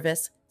streaming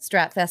service,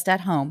 Stratfest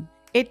at Home.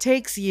 It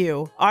takes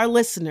you, our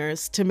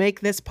listeners, to make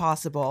this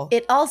possible.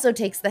 It also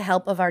takes the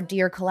help of our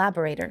dear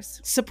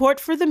collaborators. Support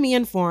for the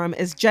Meehan Forum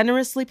is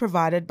generously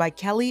provided by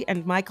Kelly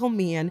and Michael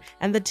Meehan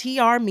and the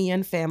T.R.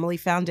 Meehan Family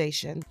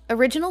Foundation.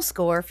 Original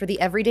score for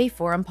the Everyday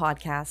Forum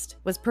podcast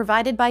was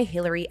provided by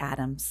Hilary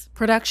Adams.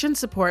 Production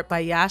support by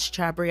Yash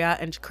Chabria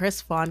and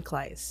Chris Von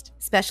Kleist.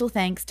 Special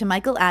thanks to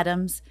Michael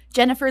Adams,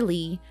 Jennifer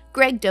Lee,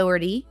 Greg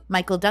Doherty,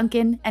 Michael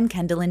Duncan, and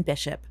Kendallin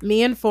Bishop.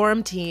 Meehan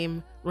Forum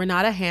team: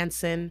 Renata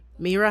Hansen,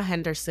 Mira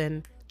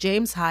Henderson,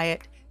 James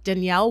Hyatt,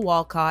 Danielle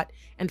Walcott,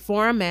 and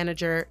Forum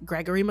Manager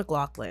Gregory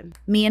McLaughlin.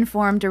 Meehan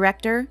Forum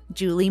Director,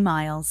 Julie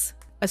Miles.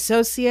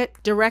 Associate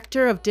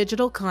Director of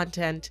Digital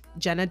Content,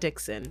 Jenna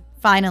Dixon.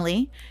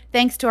 Finally,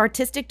 thanks to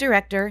Artistic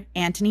Director,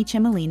 Anthony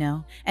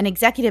Cimolino, and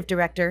Executive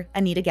Director,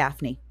 Anita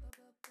Gaffney.